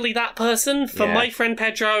usually that person. For My Friend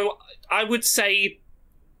Pedro, I would say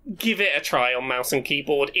give it a try on mouse and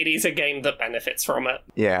keyboard. It is a game that benefits from it.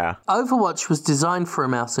 Yeah. Overwatch was designed for a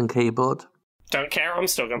mouse and keyboard. Don't care, I'm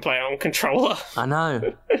still going to play it on controller. I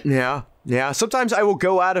know. Yeah. Sometimes I will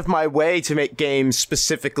go out of my way to make games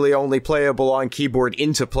specifically only playable on keyboard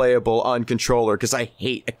into playable on controller, because I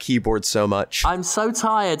hate a keyboard so much. I'm so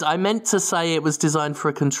tired. I meant to say it was designed for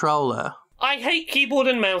a controller. I hate keyboard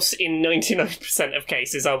and mouse in 99% of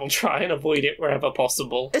cases. I will try and avoid it wherever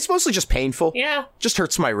possible. It's mostly just painful. Yeah. Just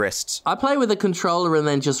hurts my wrists. I play with a controller and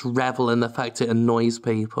then just revel in the fact it annoys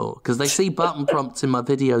people, because they see button prompts in my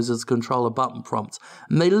videos as controller button prompts,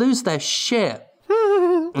 and they lose their shit.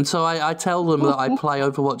 And so I tell them that I play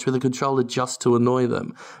Overwatch with a controller just to annoy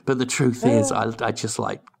them. But the truth is, I just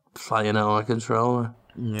like playing it on a controller.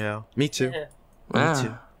 Yeah. Me too. Yeah. Me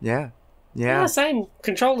too. Yeah. Yeah, same.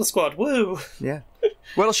 Controller squad, woo. Yeah.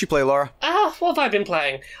 What else you play, Laura? What have I been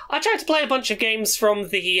playing? I tried to play a bunch of games from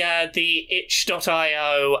the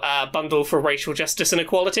itch.io bundle for racial justice and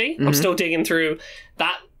equality. I'm still digging through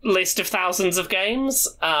that list of thousands of games.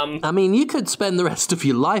 I mean, you could spend the rest of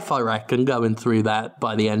your life, I reckon, going through that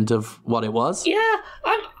by the end of what it was. Yeah,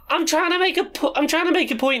 I'm trying to make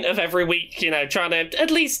a point of every week, trying to at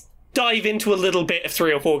least dive into a little bit of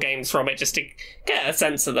 3 or 4 games from it just to get a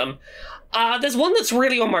sense of them. There's one that's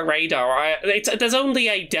really on my radar. There's only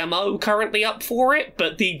a demo currently up for it,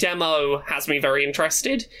 but the demo has me very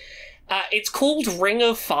interested. It's called Ring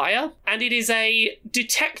of Fire, and it is a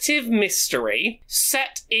detective mystery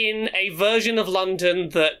set in a version of London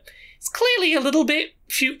that is clearly a little bit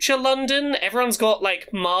future London. Everyone's got,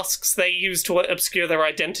 masks they use to obscure their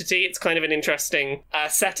identity. It's kind of an interesting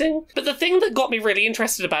setting. But the thing that got me really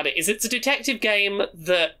interested about it is it's a detective game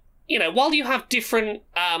that, while you have different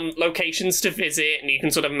locations to visit and you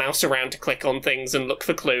can sort of mouse around to click on things and look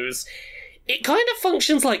for clues, it kind of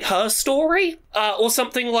functions like Her Story, or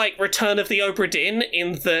something like Return of the Obra Dinn,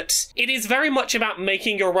 in that it is very much about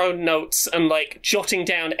making your own notes and, jotting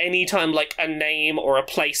down any time, a name or a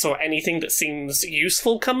place or anything that seems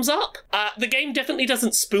useful comes up. The game definitely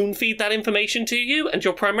doesn't spoon-feed that information to you, and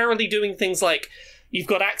you're primarily doing things like you've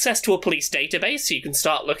got access to a police database, so you can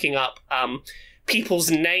start looking up people's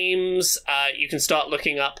names, you can start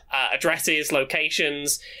looking up addresses,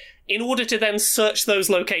 locations, in order to then search those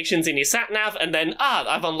locations in your sat-nav, and then,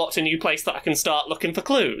 I've unlocked a new place that I can start looking for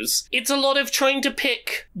clues. It's a lot of trying to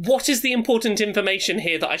pick what is the important information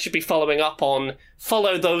here that I should be following up on,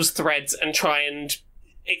 follow those threads, and try and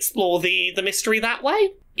explore the mystery that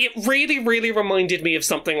way. it really, really reminded me of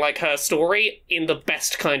something like Her Story in the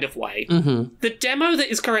best kind of way. Mm-hmm. The demo that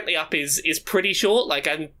is currently up is pretty short. Like,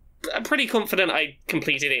 I'm pretty confident I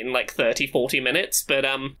completed it in like 30, 40 minutes, but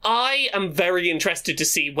I am very interested to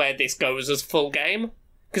see where this goes as a full game,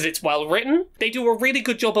 because it's well written. They do a really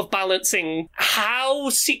good job of balancing how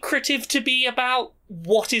secretive to be about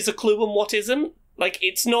what is a clue and what isn't. Like,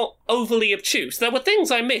 it's not overly obtuse. There were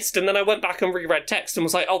things I missed, and then I went back and reread text and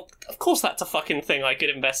was like, oh, of course that's a fucking thing I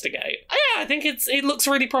could investigate. Yeah, I think it looks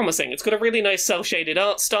really promising. It's got a really nice cell-shaded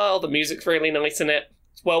art style. The music's really nice in it.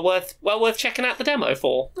 It's well worth checking out the demo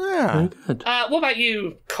for. Yeah. Good. What about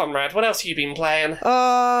you, Conrad? What else have you been playing?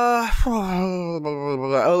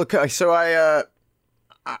 Okay, so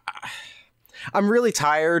I'm really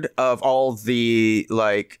tired of all the,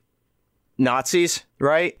 like, Nazis,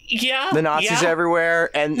 right? Yeah. The Nazis everywhere.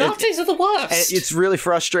 And Nazis are the worst. And it's really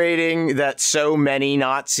frustrating that so many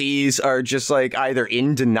Nazis are just, like, either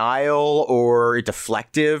in denial or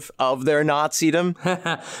deflective of their Nazidom.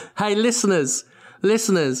 Hey, listeners,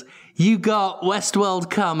 you got Westworld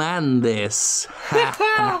come and this.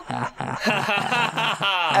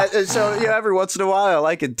 So, every once in a while, I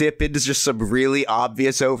like to dip into just some really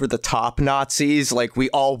obvious over-the-top Nazis, like we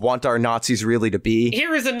all want our Nazis really to be.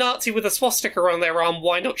 Here is a Nazi with a swastika on their arm,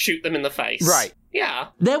 why not shoot them in the face? Right. Yeah.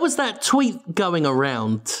 There was that tweet going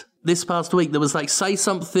around this past week that was like, say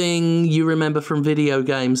something you remember from video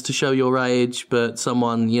games to show your age, but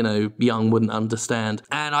someone, young wouldn't understand.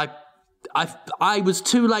 And I was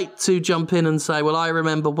too late to jump in and say, well, I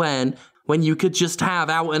remember when you could just have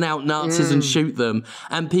out-and-out Nazis and shoot them,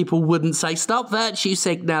 and people wouldn't say, stop virtue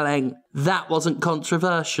signalling. That wasn't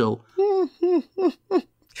controversial. God,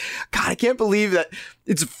 I can't believe that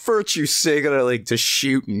it's virtue signaling to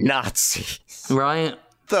shoot Nazis. Right?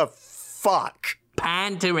 The fuck?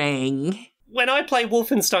 Pandering. When I play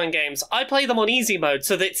Wolfenstein games, I play them on easy mode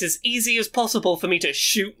so that it's as easy as possible for me to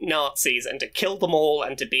shoot Nazis and to kill them all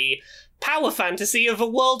and to be power fantasy of a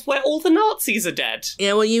world where all the Nazis are dead.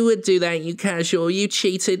 Yeah, well, you would do that, you casual. You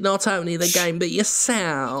cheated not only the game, but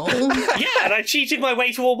yourself. Yeah, and I cheated my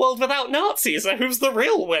way to a world without Nazis, so who's the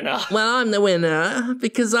real winner? Well, I'm the winner,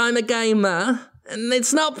 because I'm a gamer. And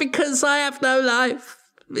it's not because I have no life.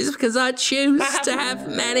 It's because I choose to have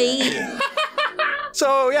many.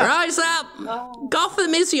 So, yeah. Rise up!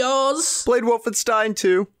 Gotham is yours! Played Wolfenstein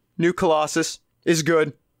 2. New Colossus. Is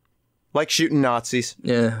good. Like shooting Nazis.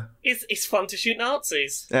 Yeah. It's fun to shoot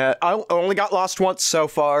Nazis. I only got lost once so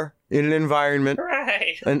far in an environment.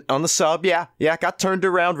 Hooray. And on the sub, yeah, got turned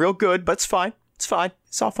around real good, but it's fine.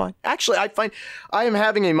 It's all fine. Actually, I find I am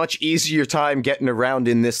having a much easier time getting around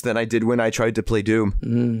in this than I did when I tried to play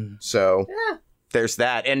Doom. So, there's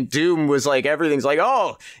that. And Doom was like, everything's like,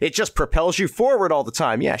 oh, it just propels you forward all the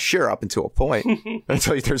time. Yeah, sure, up until a point.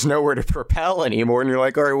 Until there's nowhere to propel anymore, and you're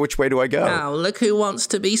like, all right, which way do I go? Oh, look who wants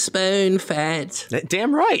to be spoon-fed.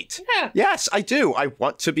 Damn right. Yeah. Yes, I do. I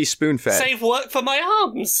want to be spoon-fed. Save work for my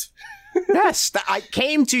arms. Yes, I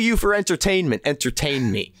came to you for entertainment.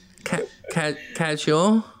 Entertain me.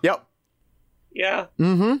 Casual? Yep. Yeah.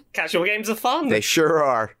 Casual games are fun. They sure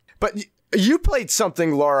are. But you played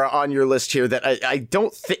something, Laura, on your list here that I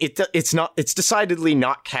don't think it's decidedly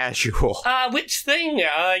not casual. Which thing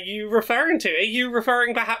are you referring to? Are you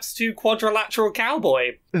referring perhaps to Quadrilateral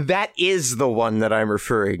Cowboy? That is the one that I'm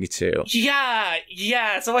referring to. Yeah.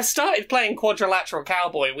 So I started playing Quadrilateral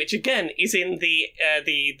Cowboy, which again is in the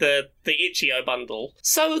Itch.io bundle.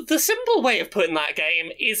 So the simple way of putting that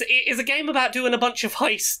game is it is a game about doing a bunch of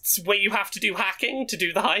heists where you have to do hacking to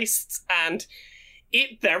do the heists, and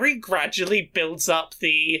it very gradually builds up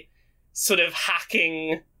the sort of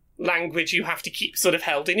hacking language you have to keep sort of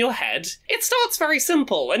held in your head. It starts very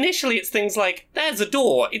simple. Initially, it's things like, there's a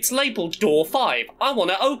door. It's labelled door 5. I want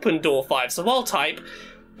to open door 5, so I'll type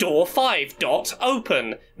door 5 dot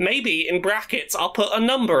open. Maybe in brackets I'll put a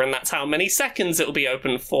number, and that's how many seconds it'll be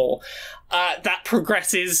open for. That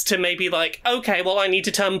progresses to maybe like, okay, well, I need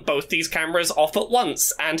to turn both these cameras off at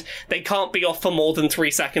once, and they can't be off for more than 3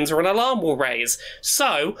 seconds or an alarm will raise.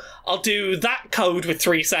 So, I'll do that code with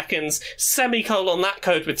 3 seconds, semicolon that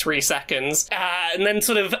code with 3 seconds, and then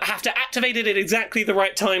sort of have to activate it at exactly the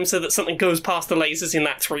right time so that something goes past the lasers in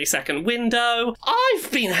that 3-second window. I've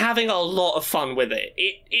been having a lot of fun with it.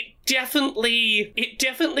 It definitely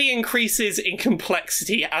increases in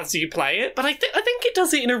complexity as you play it, but I think it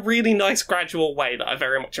does it in a really nice gradual way that I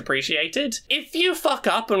very much appreciated. If you fuck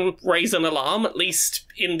up and raise an alarm, at least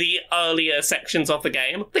in the earlier sections of the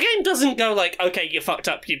game. The game doesn't go like, okay, you fucked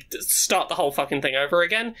up, you start the whole fucking thing over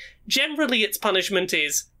again. Generally, its punishment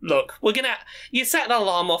is, look, you set an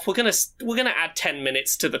alarm off, we're gonna add 10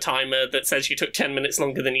 minutes to the timer that says you took 10 minutes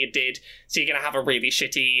longer than you did, so you're gonna have a really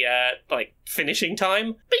shitty, finishing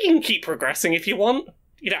time. But you can keep progressing if you want.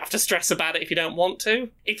 You don't have to stress about it if you don't want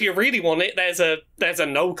to. If you really want it, there's a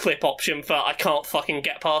no-clip option for, I can't fucking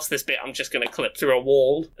get past this bit, I'm just going to clip through a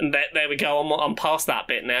wall. And there we go, I'm past that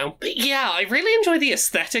bit now. But yeah, I really enjoy the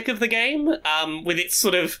aesthetic of the game, with its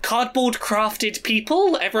sort of cardboard-crafted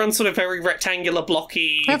people. Everyone's sort of very rectangular,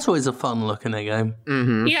 blocky. That's always a fun-looking game.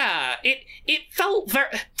 Mm-hmm. Yeah, it felt very...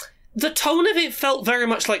 The tone of it felt very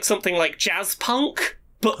much like something like jazz punk,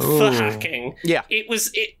 but for hacking. Yeah.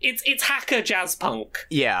 It's hacker jazz punk.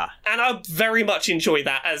 Yeah. And I very much enjoy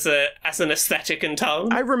that as an aesthetic and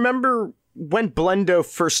tone. I remember when Blendo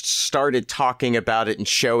first started talking about it and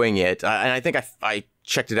showing it, and I think I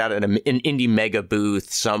checked it out at an Indie Mega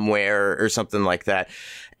booth somewhere or something like that.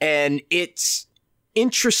 And it's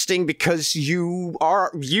interesting because you are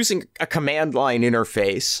using a command line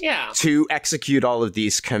interface to execute all of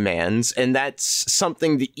these commands, and that's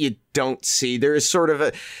something that you don't see. There is sort of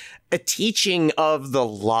a teaching of the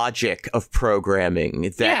logic of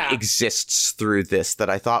programming that exists through this that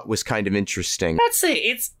I thought was kind of interesting. That's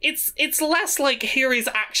it. It's less like, here is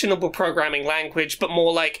actionable programming language, but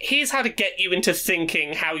more like, here's how to get you into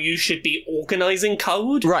thinking how you should be organizing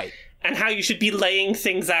code. Right. And how you should be laying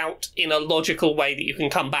things out in a logical way that you can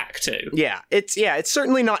come back to. Yeah, it's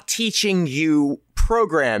certainly not teaching you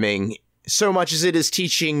programming so much as it is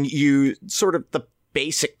teaching you sort of the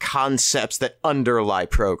basic concepts that underlie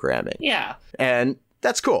programming. Yeah. And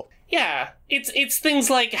that's cool. Yeah. It's things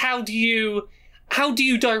like, how do you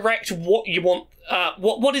direct what you want,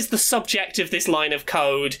 what is the subject of this line of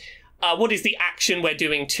code? What is the action we're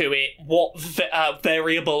doing to it? What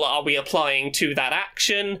variable are we applying to that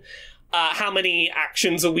action? How many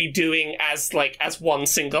actions are we doing as one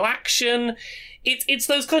single action? It's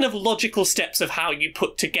those kind of logical steps of how you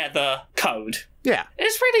put together code. Yeah.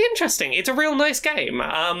 It's really interesting. It's a real nice game.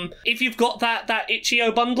 If you've got that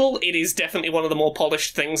Itch.io bundle, it is definitely one of the more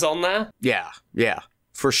polished things on there. Yeah,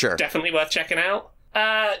 for sure. Definitely worth checking out.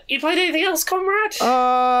 You played anything else, Comrade?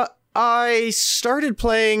 I started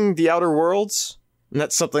playing The Outer Worlds, and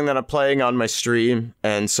that's something that I'm playing on my stream,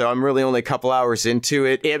 and so I'm really only a couple hours into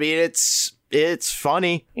it. I mean, it's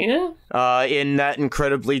funny. Yeah? In that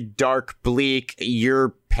incredibly dark, bleak,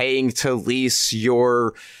 you're paying to lease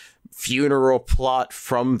your funeral plot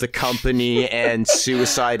from the company and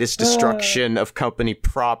suicide is destruction of company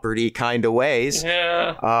property kind of ways.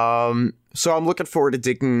 Yeah. So I'm looking forward to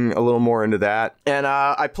digging a little more into that. And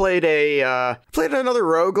I played another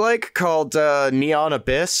roguelike called Neon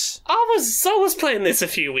Abyss. I was playing this a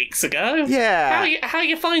few weeks ago. Yeah. How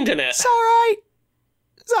you finding it? It's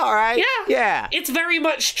all right. Yeah. It's very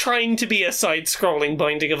much trying to be a side-scrolling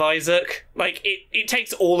Binding of Isaac. Like, it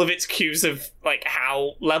takes all of its cues of, like,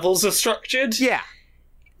 how levels are structured. Yeah.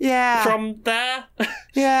 From there.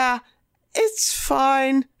 Yeah. It's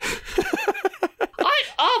fine.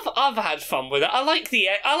 I've had fun with it. I like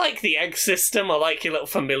the egg system. I like your little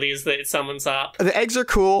familiars that it summons up. The eggs are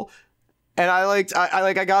cool, and I like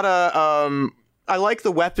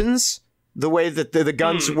the weapons, the way that the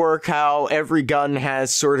guns work, how every gun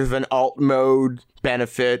has sort of an alt mode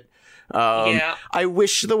benefit. I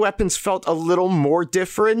wish the weapons felt a little more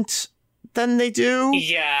different than they do.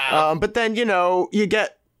 Yeah. But then, you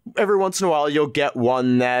get, every once in a while, you'll get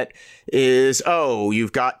one that is,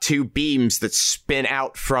 you've got two beams that spin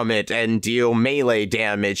out from it and deal melee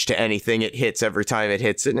damage to anything it hits every time it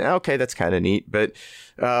hits it. Okay, that's kind of neat, but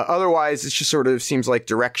otherwise, it just sort of seems like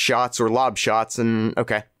direct shots or lob shots, and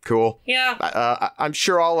okay, cool. Yeah. I'm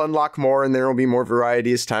sure I'll unlock more, and there will be more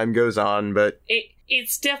variety as time goes on, but...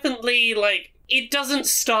 It's definitely, like, it doesn't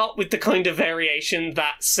start with the kind of variation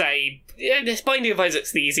that, say... Binding of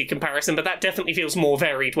Isaac's the easy comparison, but that definitely feels more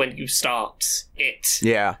varied when you start it.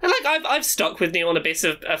 Yeah. And, like, I've stuck with Neon Abyss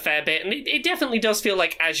a fair bit, and it definitely does feel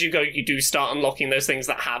like as you go, you do start unlocking those things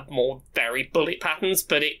that have more varied bullet patterns,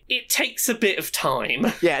 but it takes a bit of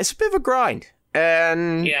time. Yeah, it's a bit of a grind.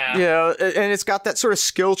 And, and it's got that sort of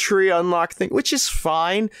skill tree unlock thing, which is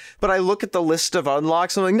fine, but I look at the list of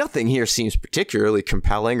unlocks, and I'm like, nothing here seems particularly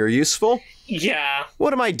compelling or useful. Yeah.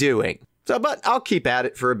 What am I doing? So, but I'll keep at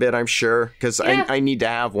it for a bit, I'm sure, because I need to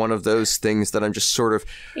have one of those things that I'm just sort of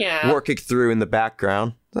working through in the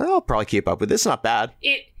background. I'll probably keep up with it. It's not bad.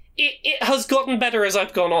 It has gotten better as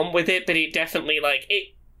I've gone on with it, but it definitely, like,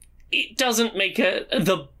 it doesn't make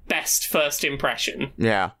the best first impression.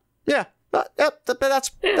 Yeah. But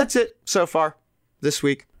that's it so far this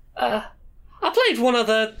week. I played one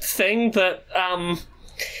other thing that,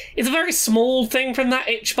 it's a very small thing from that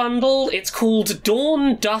itch bundle. It's called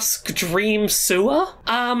Dawn, Dusk, Dream, Sewer.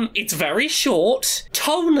 It's very short.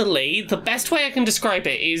 Tonally, the best way I can describe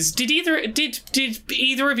it is, did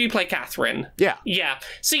either of you play Catherine? Yeah. Yeah.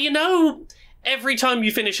 So you know, every time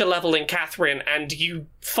you finish a level in Catherine and you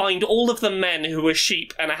find all of the men who are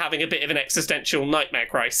sheep and are having a bit of an existential nightmare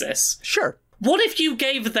crisis. Sure. What if you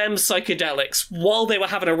gave them psychedelics while they were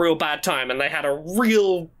having a real bad time and they had a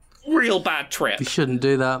real bad trip? You shouldn't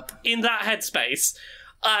do that. In that headspace,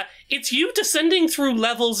 it's you descending through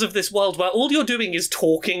levels of this world where all you're doing is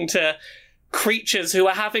talking to creatures who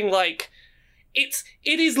are having, like... It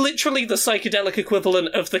is literally the psychedelic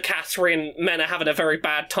equivalent of the Catherine men are having a very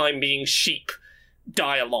bad time being sheep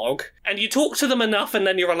dialogue. And you talk to them enough and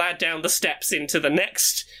then you're allowed down the steps into the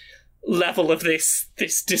next level of this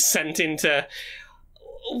descent into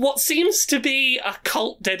what seems to be a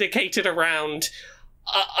cult dedicated around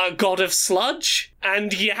a god of sludge,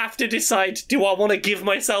 and you have to decide, do I want to give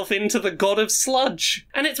myself into the god of sludge?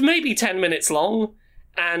 And it's maybe 10 minutes long,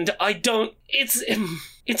 and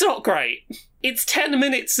it's not great. It's 10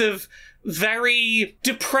 minutes of very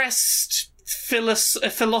depressed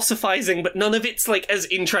philosophizing, but none of it's like as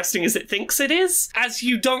interesting as it thinks it is, as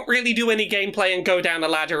you don't really do any gameplay and go down a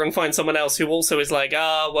ladder and find someone else who also is like,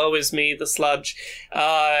 woe is me, the sludge,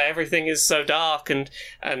 everything is so dark and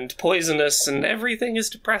poisonous and everything is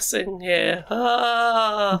depressing here.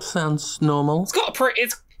 Sounds normal. It's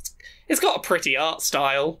got a pretty art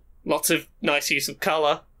style, lots of nice use of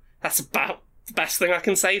colour. That's about the best thing I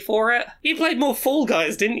can say for it. You played more Fall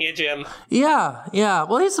Guys, didn't you, Jim? Yeah.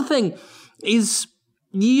 Well, here's the thing. Is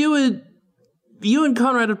you and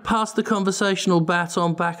Conrad had passed the conversational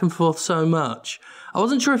baton back and forth so much. I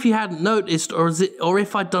wasn't sure if you hadn't noticed or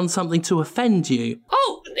if I'd done something to offend you.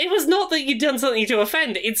 Oh, it was not that you'd done something to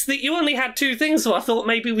offend. It's that you only had two things, so I thought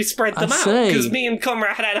maybe we spread them out. Because me and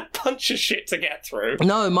Conrad had a bunch of shit to get through.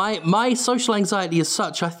 No, my social anxiety is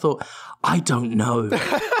such, I thought, I don't know.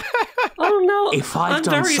 Oh no! If I've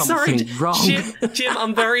done something wrong, Jim,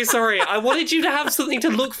 I'm very sorry. I wanted you to have something to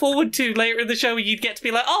look forward to later in the show where you'd get to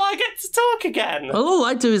be like, "Oh, I get to talk again." Well, all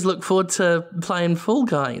I do is look forward to playing Fall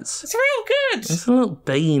Guys. It's real good. It's a little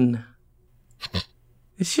bean.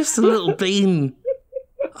 It's just a little bean.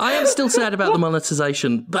 I am still sad about the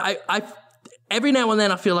monetization, but I every now and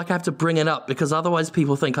then I feel like I have to bring it up because otherwise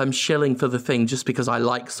people think I'm shilling for the thing just because I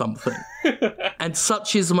like something. And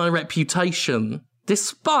such is my reputation,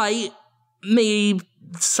 despite me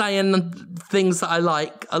saying things that I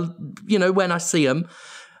like, when I see them.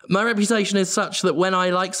 My reputation is such that when I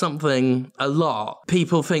like something a lot,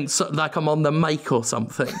 people think like I'm on the make or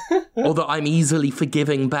something, or that I'm easily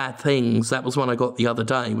forgiving bad things. That was one I got the other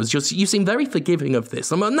day. It was just, you seem very forgiving of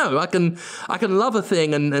this. I'm like, no, I can love a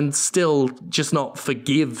thing and still just not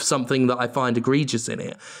forgive something that I find egregious in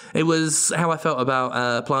it. It was how I felt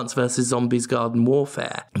about Plants vs. Zombies Garden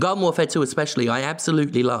Warfare. Garden Warfare 2 especially, I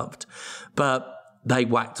absolutely loved. But they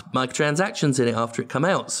whacked microtransactions in it after it came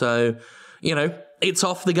out. So, it's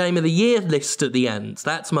off the Game of the Year list at the end.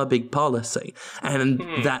 That's my big policy. And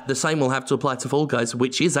that the same will have to apply to Fall Guys,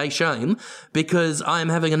 which is a shame, because I'm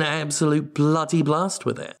having an absolute bloody blast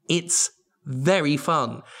with it. It's very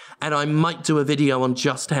fun. And I might do a video on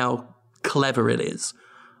just how clever it is.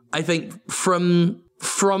 I think from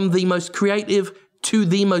the most creative to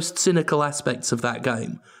the most cynical aspects of that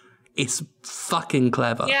game, it's fucking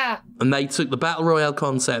clever. Yeah. And they took the Battle Royale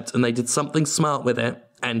concept and they did something smart with it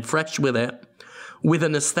and fresh with it, with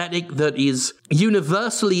an aesthetic that is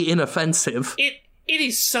universally inoffensive. It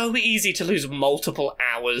is so easy to lose multiple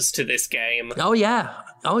hours to this game. Oh, yeah.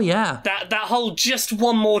 That whole just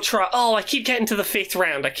one more try. Oh, I keep getting to the 5th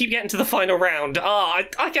round. I keep getting to the final round. I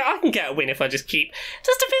can get a win if I just keep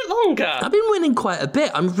just a bit longer. I've been winning quite a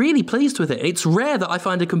bit. I'm really pleased with it. It's rare that I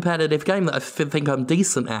find a competitive game that I think I'm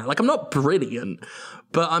decent at. Like, I'm not brilliant,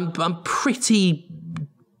 but I'm pretty,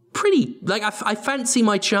 like, I fancy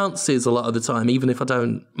my chances a lot of the time, even if I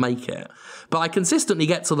don't make it. But I consistently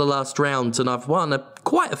get to the last round, and I've won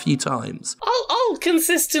quite a few times. I'll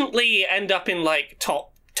consistently end up in, like, top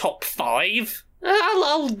 5.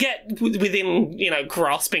 I'll get within,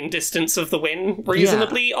 grasping distance of the win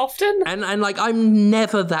reasonably often. And like, I'm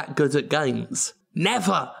never that good at games.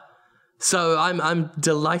 Never! So I'm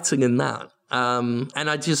delighting in that. And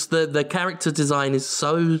I just, the character design is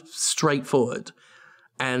so straightforward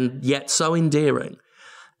and yet so endearing.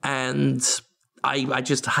 And I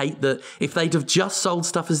just hate that if they'd have just sold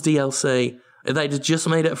stuff as DLC, if they'd have just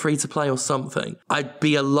made it free to play or something, I'd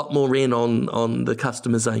be a lot more in on the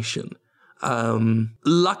customization.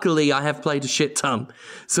 Luckily, I have played a shit ton.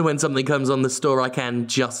 So when something comes on the store, I can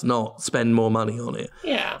just not spend more money on it.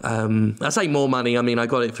 Yeah. I say more money, I mean, I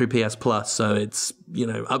got it through PS Plus, so it's,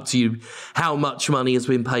 up to you how much money has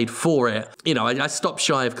been paid for it. I stopped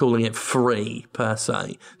shy of calling it free, per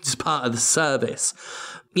se. It's part of the service.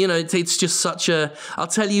 It's just such a... I'll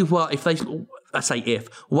tell you what,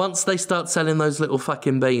 once they start selling those little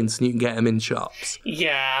fucking beans and you can get them in shops.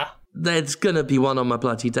 Yeah. There's going to be one on my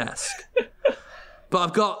bloody desk. But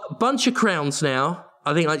I've got a bunch of crowns now.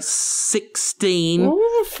 I think like 16.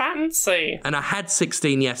 Ooh, fancy. And I had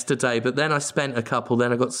 16 yesterday, but then I spent a couple,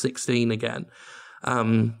 then I got 16 again.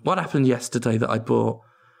 What happened yesterday that I bought?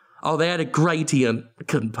 Oh, they had a gradient. I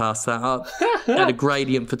couldn't pass that up. They had a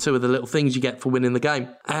gradient for 2 of the little things you get for winning the game.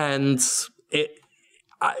 And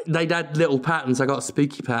they had little patterns. I got a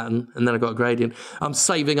spooky pattern, and then I got a gradient. I'm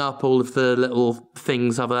saving up all of the little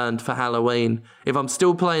things I've earned for Halloween. If I'm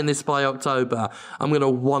still playing this by October, I'm going to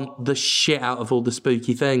want the shit out of all the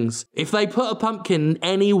spooky things. If they put a pumpkin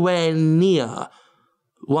anywhere near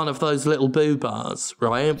one of those little boo bars,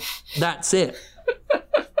 right, that's it.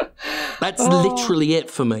 That's literally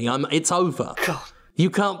it for me. It's over. God. You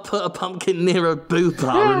can't put a pumpkin near a boo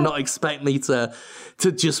bar and not expect me to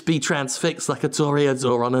just be transfixed like a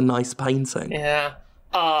Toreador on a nice painting. Yeah.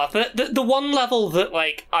 The one level that,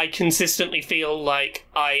 I consistently feel like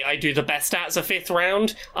I do the best at as a 5th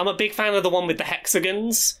round, I'm a big fan of the one with the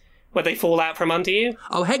hexagons, where they fall out from under you.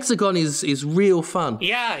 Oh, hexagon is real fun.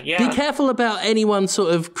 Yeah. Be careful about anyone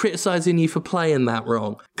sort of criticising you for playing that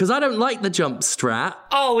wrong, because I don't like the jump strat.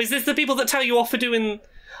 Oh, is this the people that tell you off for doing...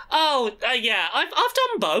 Oh, yeah, I've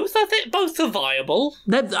done both. I think both are viable.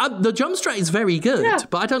 The jump strat is very good,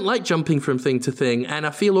 but I don't like jumping from thing to thing, and I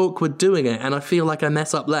feel awkward doing it, and I feel like I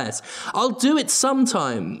mess up less. I'll do it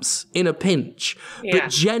sometimes in a pinch, but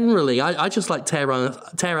generally, I just like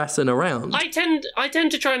terracing around. I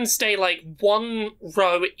tend to try and stay, one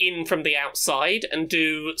row in from the outside and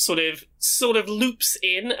do sort of loops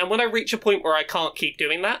in, and when I reach a point where I can't keep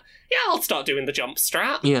doing that, I'll start doing the jump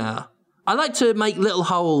strat. Yeah. I like to make little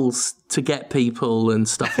holes to get people and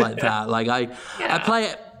stuff like that. I play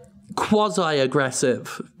it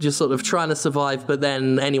quasi-aggressive, just sort of trying to survive, but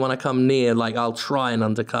then anyone I come near, I'll try and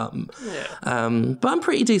undercut them. Yeah. But I'm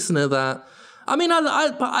pretty decent at that. I mean,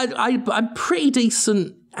 I'm pretty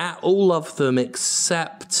decent at all of them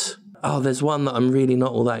except... Oh, there's one that I'm really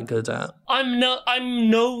not all that good at. I'm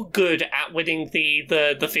no good at winning the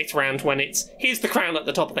 5th round when it's here's the crown at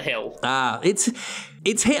the top of the hill.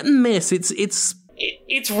 It's hit and miss.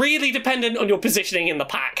 It's really dependent on your positioning in the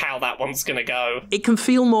pack how that one's gonna go. It can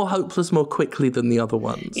feel more hopeless more quickly than the other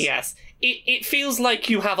ones. Yes, it feels like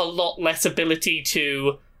you have a lot less ability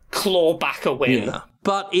to claw back a win. Yeah,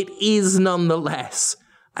 but it is nonetheless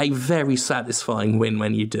a very satisfying win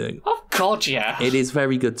when you do. Oh, God, yeah. It is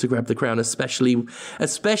very good to grab the crown, especially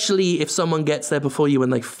if someone gets there before you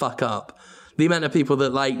and they fuck up. The amount of people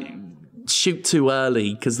that, shoot too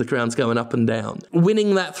early because the crown's going up and down.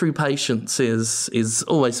 Winning that through patience is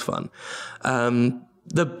always fun.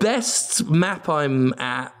 The best I'm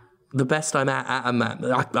at a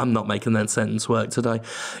map, I'm not making that sentence work today,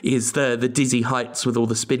 is the Dizzy Heights with all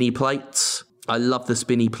the spinny plates. I love the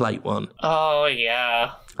spinny plate one. Oh,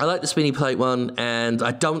 yeah. I like the spinny plate one, and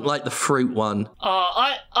I don't like the fruit one.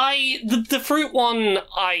 The fruit one,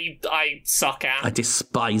 I suck at. I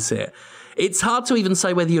despise it. It's hard to even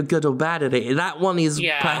say whether you're good or bad at it. That one is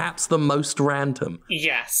perhaps the most random.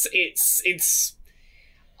 Yes, it's...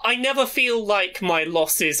 I never feel like my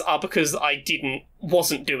losses are because I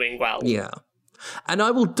wasn't doing well. Yeah. And I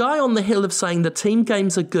will die on the hill of saying the team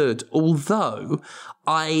games are good, although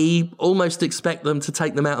I almost expect them to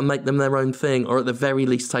take them out and make them their own thing, or at the very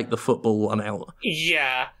least take the football one out.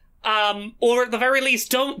 Yeah. Or at the very least,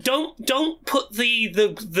 don't put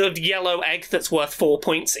the yellow egg that's worth 4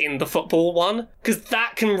 points in the football one, because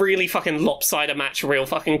that can really fucking lopside a match real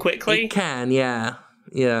fucking quickly. It can, yeah.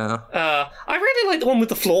 Yeah. I really like the one with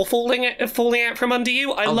the floor falling out from under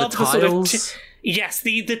you. I love the sort of... Yes,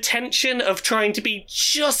 the tension of trying to be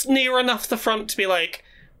just near enough the front to be like,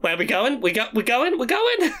 where are we going? We're going?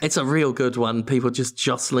 It's a real good one. People just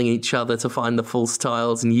jostling each other to find the false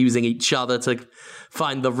tiles and using each other to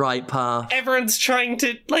find the right path. Everyone's trying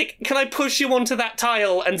to, can I push you onto that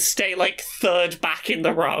tile and stay, third back in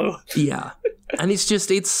the row? Yeah. And it's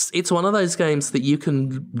just, it's one of those games that you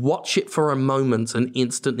can watch it for a moment and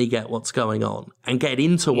instantly get what's going on and get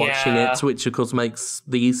into watching it, which of course makes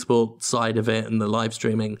the esports side of it and the live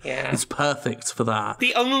streaming is perfect for that.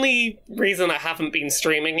 The only reason I haven't been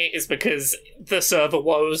streaming it is because the server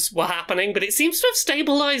woes were happening, but it seems to have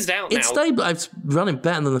stabilized out now. It's stable. It's running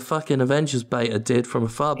better than the fucking Avengers beta did from a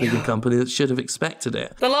far bigger company that should have expected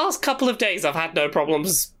it. The last couple of days I've had no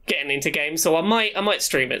problems getting into games, so I might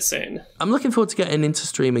stream it soon. I'm looking forward to getting into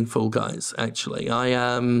streaming Fall Guys, actually.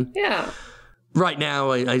 Right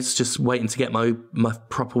now, I was just waiting to get my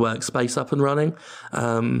proper workspace up and running,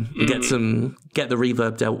 get the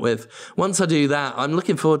reverb dealt with. Once I do that, I'm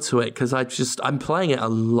looking forward to it because I'm playing it a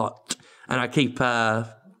lot, and I keep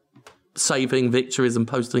saving victories and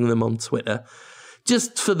posting them on Twitter,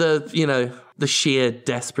 just for the sheer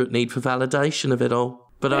desperate need for validation of it all.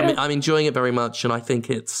 But I'm enjoying it very much, and I think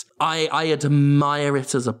I admire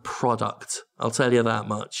it as a product. I'll tell you that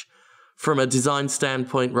much. From a design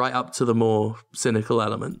standpoint, right up to the more cynical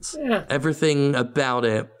elements. Yeah. Everything about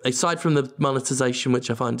it, aside from the monetization,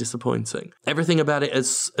 which I find disappointing, everything about it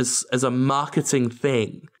as a marketing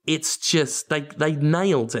thing, it's just, they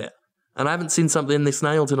nailed it. And I haven't seen something this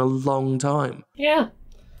nailed in a long time. Yeah.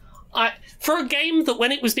 For a game that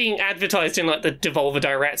when it was being advertised in like the Devolver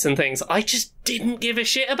Directs and things, I just didn't give a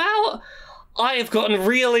shit about, I have gotten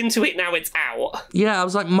real into it now it's out. Yeah, I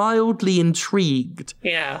was like mildly intrigued.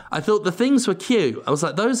 Yeah. I thought the things were cute. I was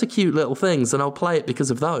like, those are cute little things and I'll play it because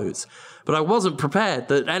of those. But I wasn't prepared.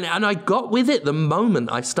 And I got with it the moment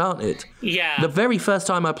I started. Yeah. The very first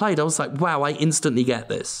time I played, I was like, wow, I instantly get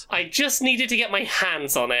this. I just needed to get my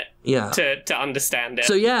hands on it to understand it.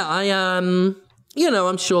 So yeah, I'm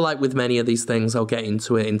sure like with many of these things, I'll get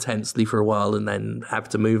into it intensely for a while and then have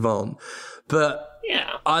to move on. But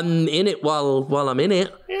I'm in it while I'm in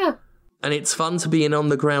it. Yeah. And it's fun to be on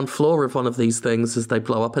the ground floor of one of these things as they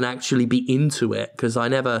blow up and actually be into it. Because I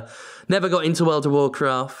never got into World of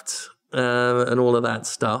Warcraft and all of that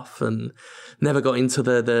stuff, and never got into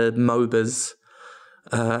the MOBAs.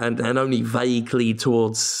 And only vaguely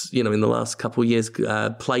towards, in the last couple of years,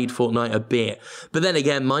 played Fortnite a bit. But then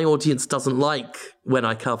again, my audience doesn't like when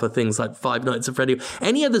I cover things like Five Nights at Freddy,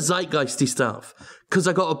 any of the zeitgeisty stuff, because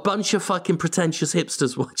I got a bunch of fucking pretentious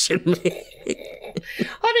hipsters watching me.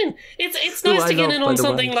 I mean, it's nice to get in on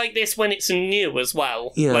something like this when it's new as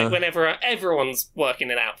well. Yeah. Like whenever everyone's working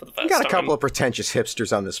it out for the first time. We got a couple of pretentious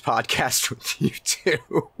hipsters on this podcast with you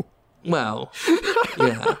too. Well,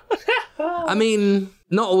 yeah. I mean,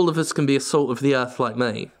 not all of us can be a salt of the earth like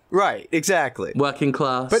me. Right, exactly. Working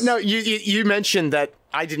class. But no, you mentioned that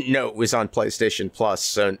I didn't know it was on PlayStation Plus,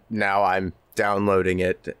 so now I'm downloading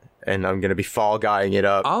it, and I'm going to be Fall Guying it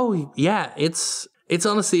up. Oh, yeah, it's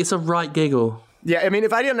honestly, it's a right giggle. Yeah, I mean,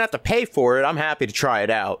 if I didn't have to pay for it, I'm happy to try it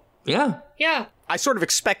out. Yeah. Yeah. I sort of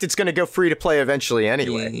expect it's going to go free to play eventually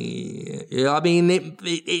anyway. Yeah, I mean,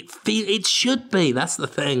 it should be. That's the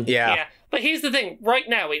thing. Yeah. But here's the thing. Right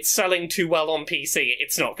now, it's selling too well on PC.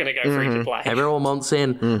 It's not going to go free to play. Everyone wants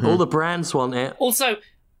in. Mm-hmm. All the brands want it. Also,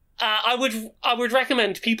 I would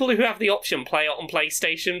recommend people who have the option play it on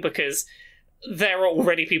PlayStation, because there are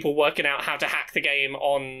already people working out how to hack the game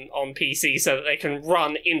on PC so that they can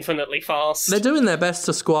run infinitely fast. They're doing their best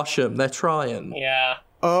to squash them. They're trying. Yeah.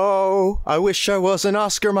 Oh, I wish I was an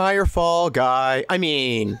Oscar Mayer Fall Guy. I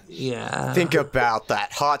mean, think about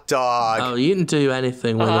that hot dog. Oh, you can do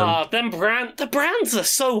anything with them. The brands are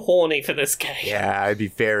so horny for this game. Yeah, it'd be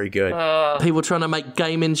very good. People trying to make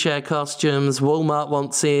gaming chair costumes. Walmart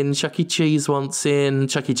wants in. Chuck E. Cheese wants in.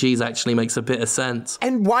 Chuck E. Cheese actually makes a bit of sense.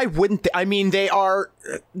 And why wouldn't they? I mean, they're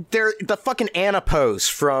the fucking Anapos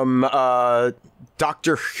from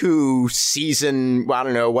Doctor Who season, I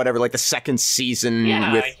don't know, whatever, like the second season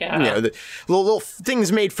with, the little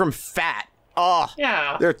things made from fat. Oh,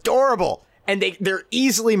 yeah. They're adorable. And they're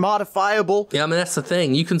easily modifiable. Yeah, I mean, that's the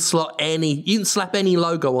thing. You can slap any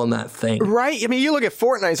logo on that thing. Right? I mean, you look at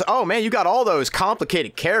Fortnite, oh man, you got all those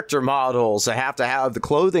complicated character models that have to have the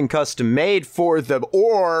clothing custom made for them,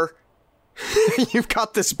 or you've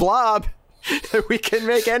got this blob that we can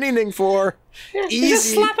make anything for. Yeah, easy.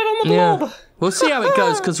 Just slap it on the blob. Yeah. We'll see how it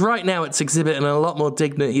goes, because right now it's exhibiting a lot more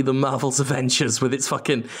dignity than Marvel's Avengers with its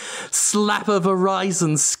fucking slap of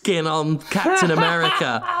Horizon skin on Captain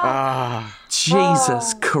America.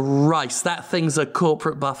 Jesus Christ, that thing's a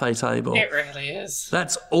corporate buffet table. It really is.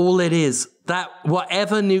 That's all it is. That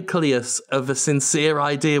whatever nucleus of a sincere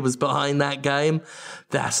idea was behind that game,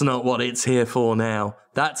 that's not what it's here for now.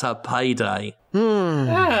 That's a payday.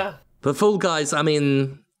 Yeah. But Fall Guys, I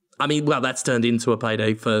mean, I mean, well, that's turned into a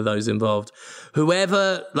payday for those involved.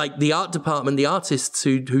 Whoever, like the art department, the artists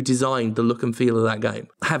who designed the look and feel of that game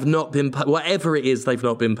have not been paid, whatever it is, they've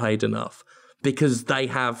not been paid enough because they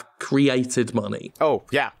have created money. Oh,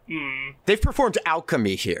 yeah. They've performed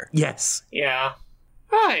alchemy here. Yes. Yeah.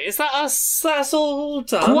 Right, is that us? That's all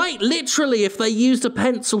done? Quite literally, if they used a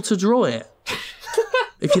pencil to draw it.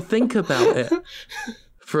 If you think about it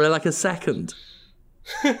for like a second.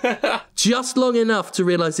 Just long enough to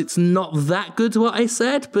realise it's not that good what I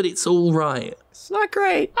said, but it's all right. It's not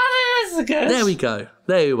great. Oh, that's good. There we go.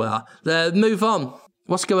 There you are. Move on.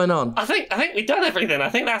 What's going on? I think we've done everything. I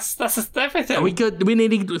think that's everything. Are we good? We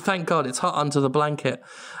need to, thank God, it's hot under the blanket.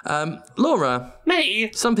 Laura.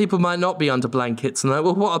 Me? Some people might not be under blankets and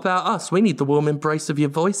well, what about us? We need the warm embrace of your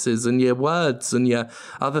voices and your words and your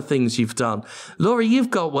other things you've done. Laura,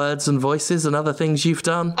 you've got words and voices and other things you've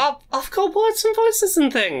done. I've got words and voices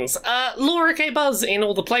and things. Laura K. Buzz in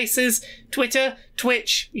all the places. Twitter,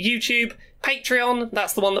 Twitch, YouTube, Patreon,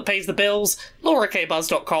 that's the one that pays the bills.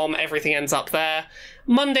 LauraKBuzz.com, everything ends up there.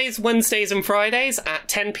 Mondays, Wednesdays and Fridays at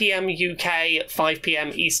 10 p.m. UK, 5 p.m.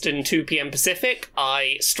 Eastern, 2 p.m. Pacific,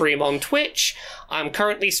 I stream on Twitch. I'm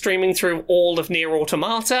currently streaming through all of Nier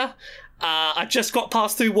Automata. I just got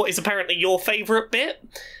past through what is apparently your favourite bit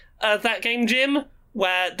of that game, Jim,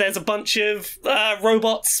 where there's a bunch of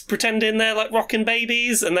robots pretending they're like rocking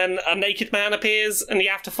babies, and then a naked man appears and you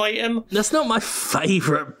have to fight him. That's not my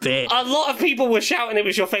favourite bit. A lot of people were shouting it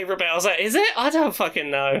was your favourite bit. I was like, is it? I don't fucking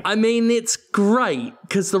know. I mean, it's great,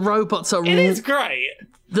 because the robots are... It is great.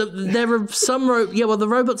 There are some... the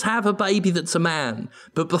robots have a baby that's a man,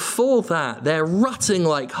 but before that, they're rutting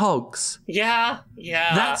like hogs. Yeah.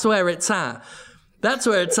 That's where it's at. That's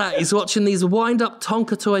where it's at. He's watching these wind-up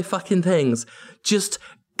Tonka toy fucking things, just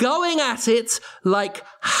going at it like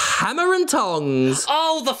hammer and tongs.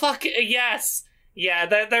 Oh, the fuck... Yes. Yeah,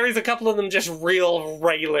 there is a couple of them just real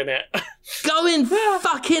railing it. Going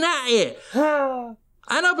fucking at it. And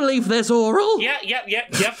I believe there's oral.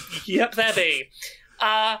 Yep, there be.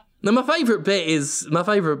 Now, my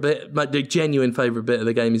genuine favourite bit of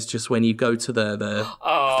the game is just when you go to the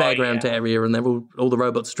fairground area and they're all the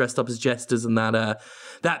robots dressed up as jesters and that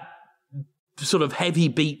sort of heavy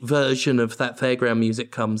beat version of that fairground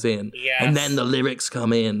music comes in. Yes. And then the lyrics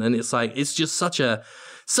come in and it's like, it's just such a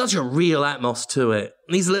real atmos to it.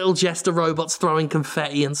 And these little jester robots throwing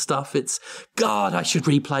confetti and stuff. It's, God, I should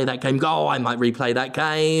replay that game. Oh, I might replay that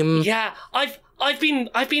game. Yeah, I've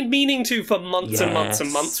been meaning to for months and months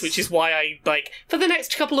and months, which is why I, for the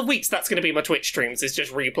next couple of weeks, that's going to be my Twitch streams, is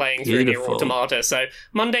just replaying through Nier Automata. So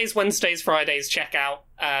Mondays, Wednesdays, Fridays, check out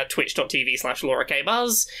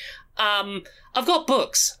twitch.tv/LauraKBuzz. I've got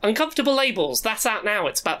books. Uncomfortable Labels, that's out now.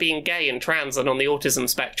 It's about being gay and trans and on the autism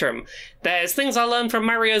spectrum. There's Things I Learned from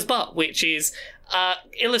Mario's Butt, which is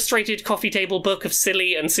illustrated coffee table book of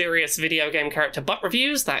silly and serious video game character butt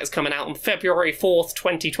reviews. That is coming out on February 4th,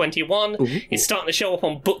 2021. Ooh. It's starting to show up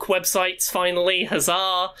on book websites, finally.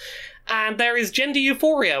 Huzzah! And there is Gender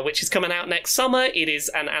Euphoria, which is coming out next summer. It is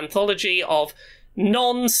an anthology of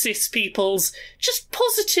non-cis people's just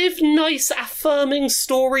positive, nice, affirming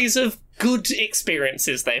stories of good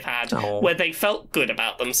experiences they've had where they felt good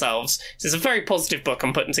about themselves. This is a very positive book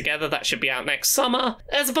I'm putting together. That should be out next summer.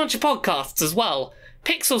 There's a bunch of podcasts as well.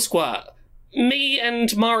 Pixel Squirt. Me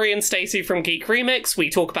and Mari and Stacey from Geek Remix,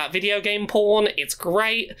 we talk about video game porn. It's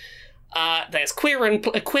great. There's Queer and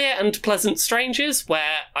Pleasant Strangers,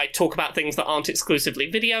 where I talk about things that aren't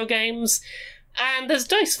exclusively video games. And there's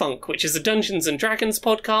Dice Funk, which is a Dungeons & Dragons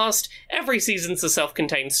podcast. Every season's a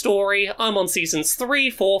self-contained story. I'm on seasons 3,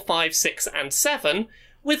 4, 5, 6, and 7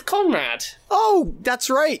 with Conrad. Oh, that's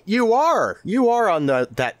right. You are. You are on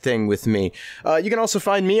that thing with me. You can also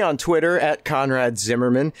find me on Twitter at Conrad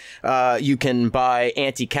Zimmerman. You can buy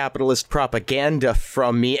anti-capitalist propaganda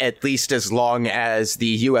from me, at least as long as the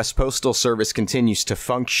U.S. Postal Service continues to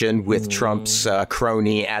function with Trump's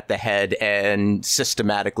crony at the head and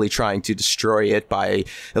systematically trying to destroy it by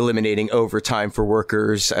eliminating overtime for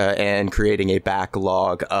workers and creating a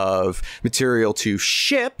backlog of material to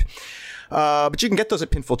ship. But you can get those at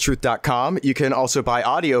pinfultruth.com. You can also buy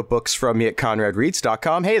audiobooks from me at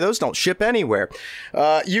conradreads.com. Hey, those don't ship anywhere.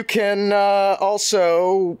 You can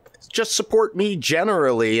also just support me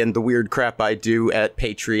generally in the weird crap I do at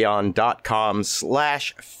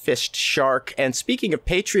patreon.com/fistshark. And speaking of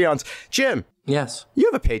Patreons, Jim. Yes. You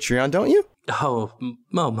have a Patreon, don't you? Oh,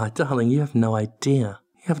 my darling, you have no idea.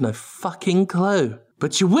 You have no fucking clue.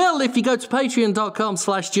 But you will if you go to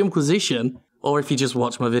patreon.com/Jimquisition. Or if you just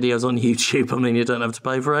watch my videos on YouTube, I mean, you don't have to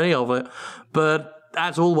pay for any of it. But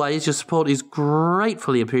as always, your support is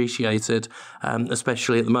gratefully appreciated,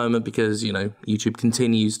 especially at the moment because, YouTube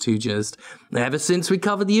continues to just, ever since we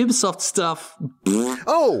covered the Ubisoft stuff,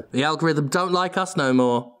 the algorithm don't like us no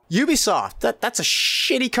more. Ubisoft, that's a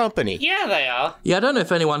shitty company. Yeah, they are. Yeah, I don't know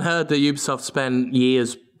if anyone heard that Ubisoft spent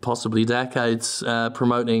years, possibly decades,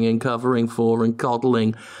 promoting and covering for and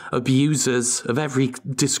coddling abusers of every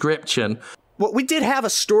description. Well, we did have a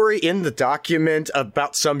story in the document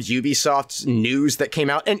about some Ubisoft news that came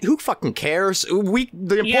out, and who fucking cares?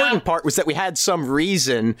 The important part was that we had some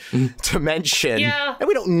reason to mention, and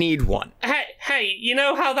we don't need one. Hey, you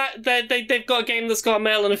know how they've got a game that's got a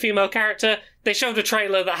male and a female character? They showed a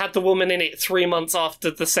trailer that had the woman in it 3 months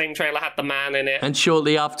after the same trailer had the man in it. And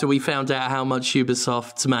shortly after we found out how much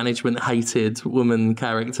Ubisoft's management hated woman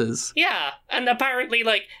characters. Yeah, and apparently,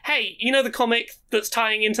 hey, you know the comic that's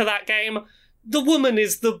tying into that game? The woman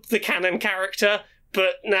is the canon character,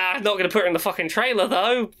 but not going to put her in the fucking trailer,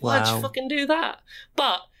 though. Wow. Why'd you fucking do that?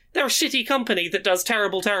 But they're a shitty company that does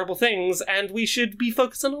terrible, terrible things, and we should be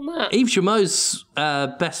focusing on that. Yves Guillemot's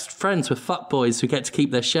best friends with fuckboys who get to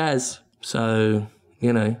keep their shares. So,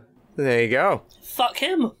 There you go. Fuck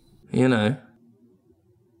him.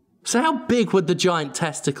 So how big would the giant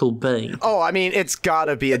testicle be? Oh, I mean, it's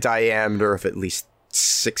gotta be a diameter of at least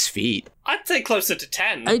 6 feet. I'd say closer to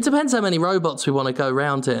 10. It depends how many robots we want to go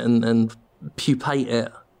around it and pupate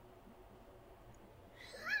it.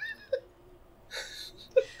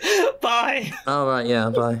 Bye. All right,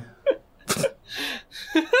 yeah, bye.